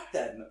 Fuck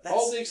that.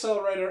 hold the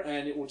accelerator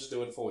and it will just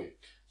do it for you.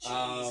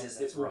 Jesus,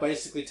 that's it will rough.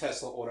 basically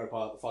Tesla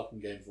autopilot the fucking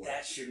game for you.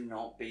 That should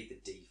not be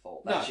the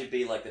default. No. That should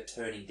be like the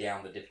turning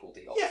down the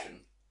difficulty Yeah.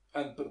 option.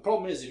 But the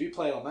problem is, if you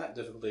play on that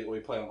difficulty or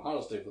you play on the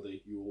hardest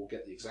difficulty, you will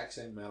get the exact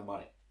same amount of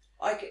money.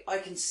 I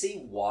can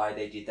see why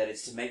they did that.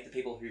 It's to make the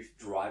people who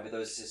drive with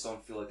those assists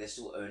on feel like they're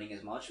still earning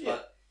as much. Yeah.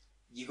 But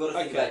you got to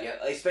think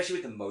about especially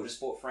with the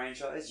motorsport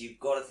franchise, you've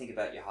got to think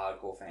about your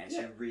hardcore fans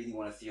who really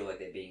want to feel like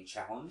they're being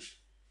challenged,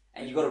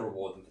 and you've got to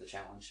reward them for the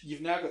challenge.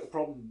 You've now got the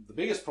problem. The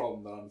biggest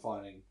problem that I'm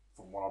finding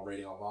from what I'm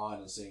reading online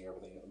and seeing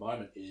everything at the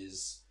moment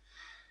is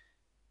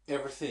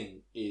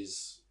everything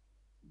is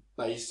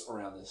based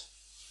around this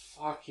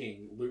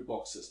fucking loot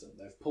box system.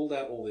 They've pulled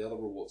out all the other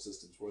reward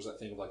systems. Whereas that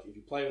thing of like, if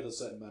you play with a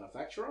certain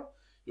manufacturer,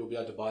 you'll be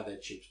able to buy their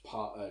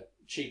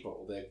cheaper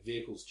or their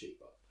vehicles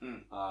cheaper.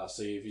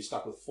 So if you're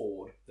stuck with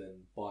Ford,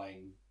 then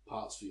buying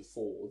parts for your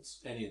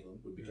Fords, any of them,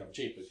 would become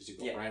cheaper because you've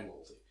got brand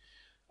loyalty.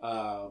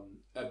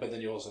 But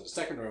then you also have the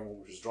secondary one,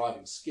 which is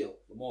driving skill.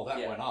 The more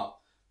that went up,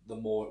 the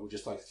more it would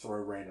just like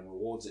throw random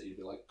rewards at you.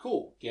 Be like,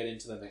 cool, get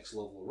into the next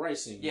level of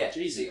racing. Much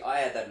easier. See, I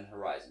had that in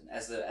Horizon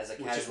as a Which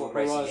casual is what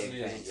racing Horizon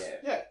game fan. is.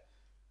 Yeah.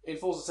 In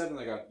Forza 7,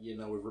 they go,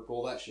 we've ripped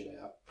all that shit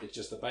out. It's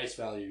just the base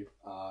value.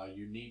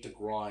 You need to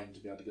grind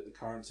to be able to get the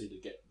currency to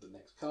get the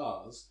next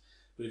cars.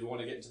 But if you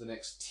want to get into the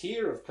next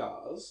tier of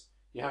cars,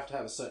 you have to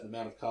have a certain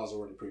amount of cars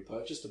already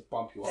pre-purchased to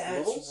bump you up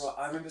levels.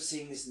 Right. I remember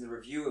seeing this in the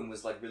review and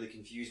was like really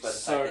confused by the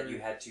fact that you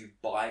had to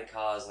buy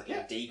cars like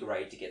in D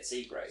grade to get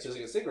C grade. So to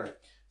get C grade.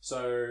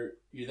 So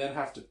you then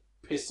have to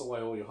piss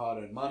away all your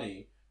hard-earned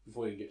money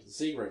before you can get to the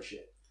C grade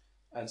shit.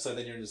 And so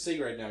then you're in the C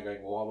grade now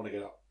going, well, I want to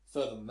get up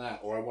further than that,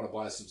 or I want to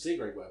buy some C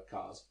grade web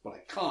cars, but I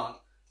can't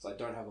because I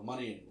don't have the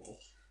money anymore.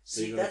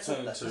 So you're going to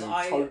turn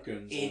to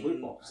tokens or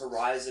loot boxes. In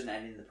Horizon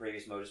and in the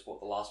previous Motorsport,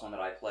 the last one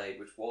that I played,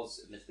 which was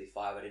admittedly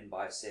 5, I didn't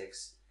buy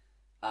 6.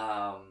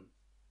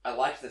 I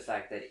liked the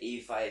fact that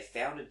if I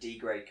found a D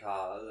grade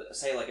car,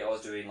 say like I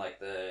was doing like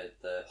the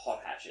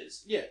hot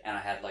hatches, and I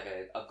had like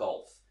a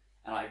Golf,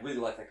 and I really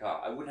liked the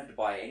car, I wouldn't have to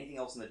buy anything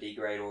else in the D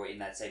grade or in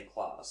that same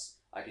class.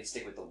 I could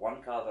stick with the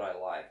one car that I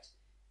liked.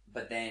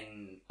 But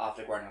then,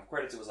 after grinding off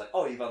credits, it was like,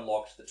 oh, you've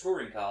unlocked the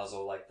touring cars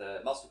or like the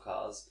muscle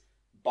cars.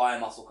 Buy a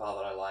muscle car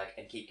that I like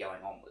and keep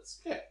going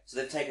onwards. Yeah. So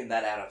they've taken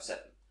that out of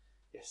 7.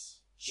 Yes.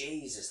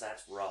 Jesus,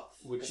 that's rough.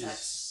 Which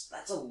is...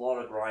 That's a lot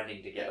of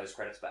grinding to get those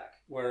credits back.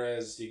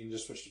 Whereas you can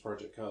just switch to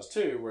Project Cars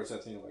 2, where it's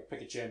that thing of like,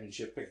 pick a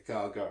championship, pick a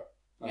car, go.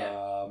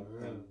 Yeah.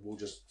 And we'll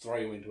just throw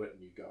you into it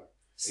and you go.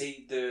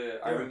 See,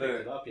 I haven't picked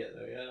it up yet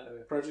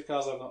though, Project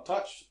Cars I've not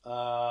touched.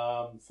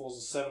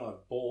 Forza 7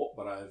 I've bought,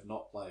 but I have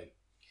not played.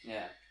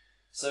 Yeah.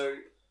 So,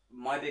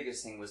 my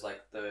biggest thing was,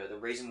 like, the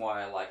reason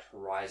why I liked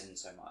Horizon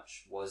so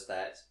much was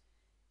that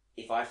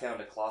if I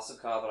found a class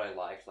of car that I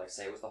liked, like,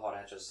 say it was the hot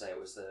hatch, or say it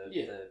was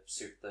the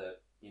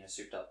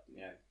souped up,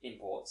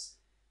 imports,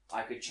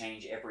 I could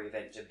change every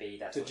event to be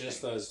that To sort of just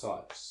thing. those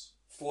types.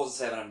 Forza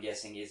 7, I'm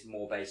guessing, is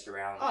more based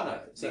around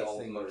the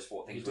old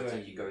motorsport things where it's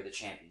like you go to the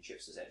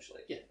championships,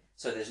 essentially. Yeah.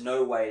 So there's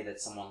no way that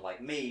someone like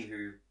me,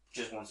 who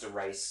just wants to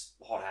race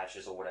hot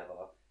hatches or whatever,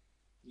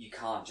 you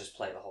can't just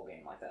play the whole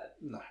game like that.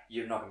 No.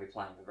 You're not going to be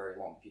playing for very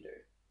long if you do.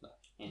 No.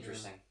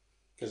 Interesting.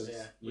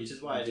 Which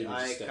is why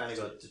I kind of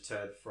got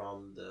deterred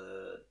from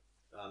the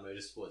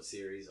Motorsport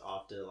series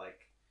after,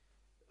 like,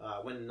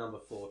 when number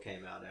 4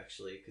 came out,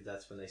 actually, because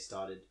that's when they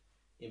started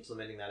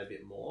implementing that a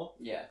bit more.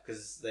 Yeah.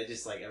 Because they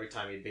just like every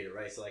time you beat a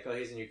race, they're like, oh,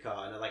 here's a new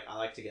car, and I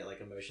like to get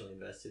like emotionally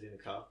invested in a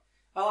car.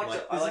 I like I'm to.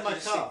 like, I this like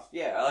is my to car. See,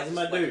 yeah, I like This is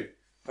to my like, dude.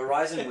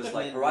 Horizon was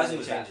like Then Horizon you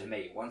was change that it. for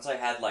me. Once I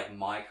had like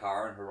my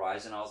car and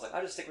Horizon, I was like,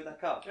 I just stick with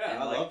that car. Yeah,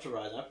 and, I like, loved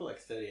Horizon. I put like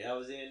 30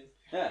 hours in.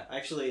 Yeah.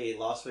 Actually,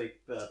 last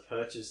week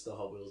purchased the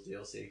Hot Wheels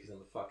DLC because I'm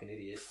a fucking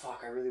idiot.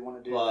 Fuck, I really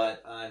want to do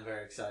But I'm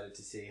very excited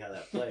to see how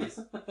that plays.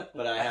 But I I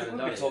think haven't we've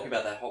done been it talking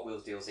yet. about that Hot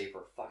Wheels DLC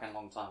for a fucking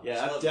long time.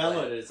 Yeah, I I've still haven't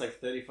downloaded played it. It's like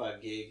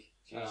 35 gig.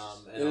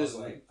 Jesus. And It I was is,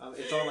 like,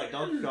 it's on like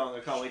Donkey Kong. I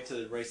can't wait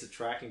to race the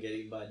track and get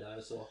eaten by a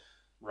dinosaur.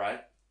 Right?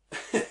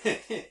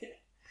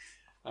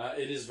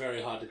 It is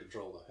very hard to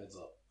control, though. Heads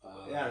up.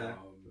 Yeah, I know.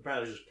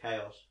 Apparently, it's just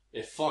chaos.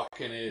 It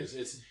fucking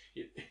is.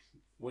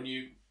 When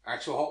you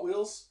actual Hot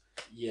Wheels,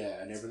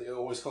 yeah, and everything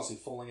always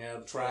constantly falling out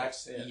of the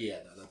tracks. Yeah. Yeah,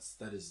 no, that's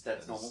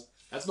normal.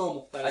 That's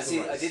normal. That I is the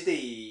did. I race. did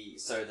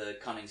the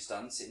cunning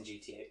stunts in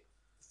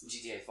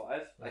GTA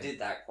 5. I did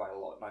that quite a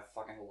lot, and I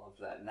fucking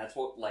loved that. And that's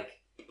what like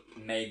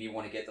made me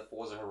want to get the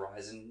Forza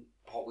Horizon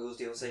Hot Wheels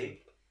DLC.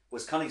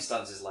 Was cunning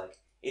stunts is like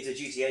it's a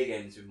GTA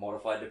game that's been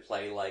modified to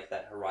play like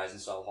that Horizon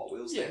style Hot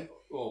Wheels Yeah, thing.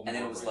 well, And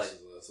then it more was races,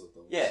 that's what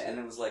the- Yeah, and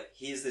it was like,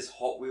 here's this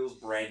Hot Wheels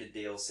branded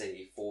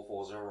DLC for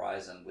Forza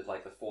Horizon with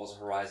like the Forza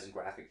Horizon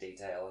graphic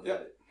detail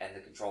and,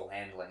 the control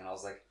handling, and I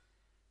was like,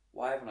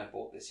 why haven't I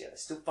bought this yet? I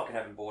still fucking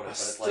haven't bought it, I but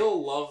it's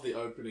still love the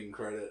opening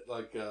credit,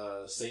 like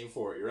scene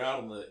for it. You're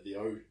out on the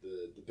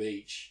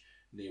beach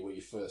near where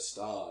you first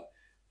start,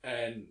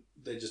 and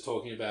they're just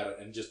talking about it,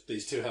 and just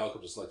these two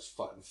helicopters like just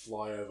fucking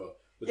fly over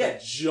with Yeah.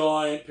 a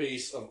giant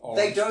piece of orange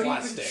they don't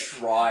plastic. even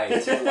try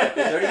to like,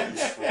 they don't even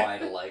try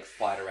to like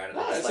fight around it.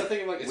 No, It's it's like, the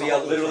thing of, like, it's we a are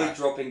Hot Wheels literally track.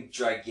 dropping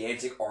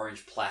gigantic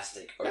orange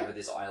plastic over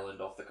this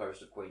island off the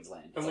coast of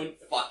Queensland. It's And like,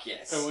 fuck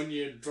yes. And when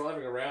you're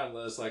driving around,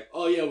 there's like,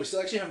 oh yeah, we still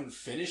actually haven't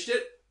finished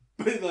it.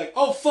 But you're like,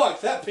 oh fuck,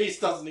 that piece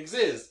doesn't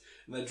exist.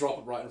 And they drop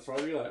it right in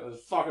front of you. Like, it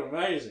was fucking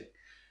amazing.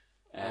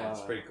 Yeah,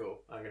 It's pretty cool.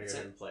 I'm gonna go It's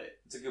ahead and play it.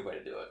 it's a good way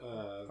to do it.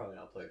 Probably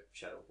not play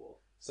Shadow of War.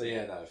 So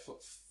yeah, no,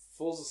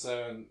 Forza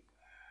 7,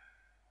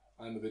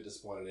 I'm a bit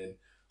disappointed in.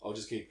 I'll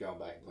just keep going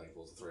back and playing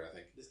Forza 3, I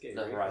think. Just get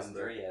The your Horizon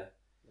refund, 3, yeah.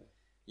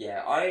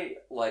 Yeah, I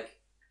like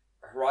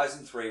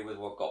Horizon 3 was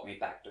what got me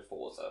back to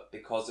Forza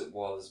because it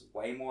was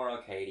way more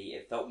arcadey.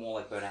 It felt more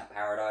like Burnout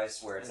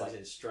Paradise, where And it's it was like,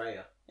 in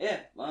Australia. yeah,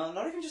 well,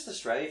 not even just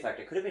Australia fact.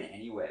 It could have been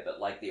anywhere, but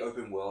like the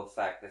open world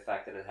fact, the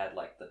fact that it had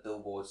like the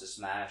billboards to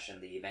smash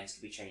and the events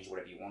could be changed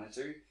whatever you wanted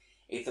to.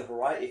 If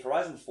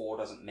Horizon 4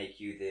 doesn't make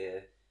you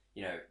the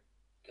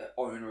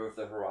owner of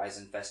the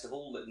Horizon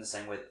Festival in the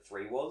same way that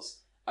 3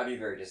 was, I'd be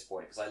very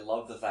disappointed because I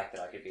love the fact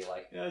that I could be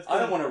like, Yeah, it's I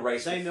don't good. want to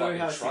race They with know fucking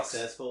how trucks.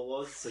 successful it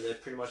was, so they're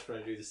pretty much going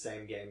to do the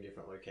same game,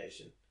 different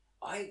location.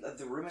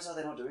 The rumors are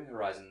they're not doing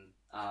Horizon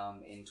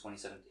in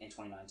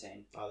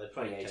 2019. Oh, they're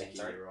probably 2018, taking a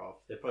sorry. year off.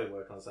 They're probably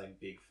working on something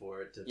big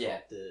for it to Yeah.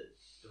 top the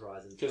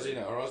Horizon. Because, 3.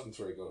 Horizon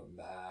 3 got a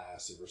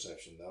massive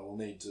reception. They will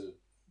need to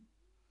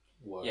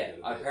work Yeah, it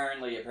a bit.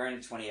 apparently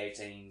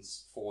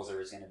 2018's Forza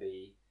is going to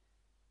be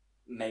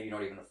maybe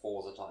not even a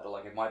Forza title.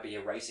 Like it might be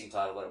a racing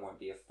title, but it won't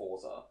be a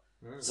Forza.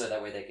 Mm. So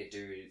that way they could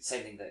do the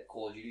same thing that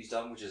Call of Duty's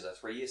done, which is a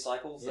 3-year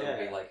cycle. So it Yeah.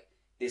 would be like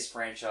this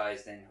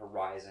franchise, then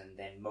Horizon,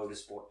 then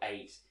Motorsport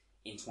 8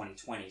 in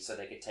 2020. So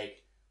they could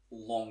take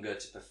longer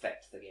to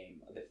perfect the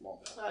game a bit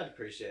longer. I'd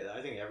appreciate that.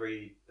 I think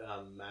every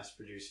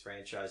mass-produced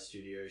franchise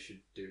studio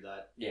should do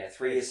that. Yeah,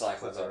 3-year It's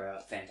cycles clever are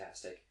out.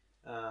 fantastic.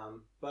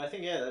 But I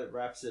think, that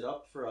wraps it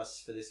up for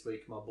us for this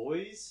week, my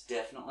boys.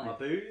 Definitely. My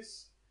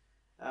boos.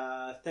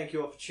 Thank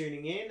you all for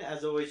tuning in.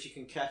 As always, you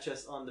can catch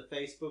us on the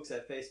Facebooks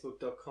at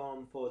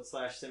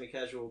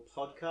facebook.com/semicasual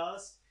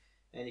podcast.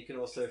 And you can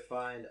also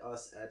find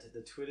us at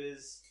the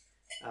Twitters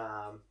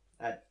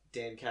at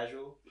Dan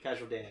Casual.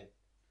 Casual Dan.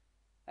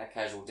 At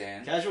Casual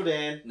Dan. Casual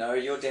Dan. No,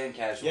 you're Dan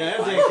Casual. Yeah,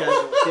 I'm Dan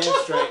Casual. Dan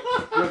straight.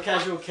 You're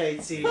Casual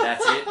Katie.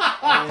 That's it.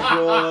 And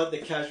you're the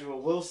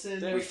Casual Wilson.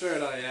 Damn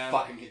straight I am.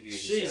 Fucking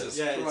confused. Jesus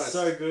Yeah, Christ. it's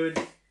so good.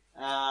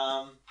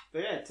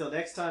 But yeah, until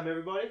next time,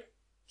 everybody,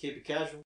 keep it casual.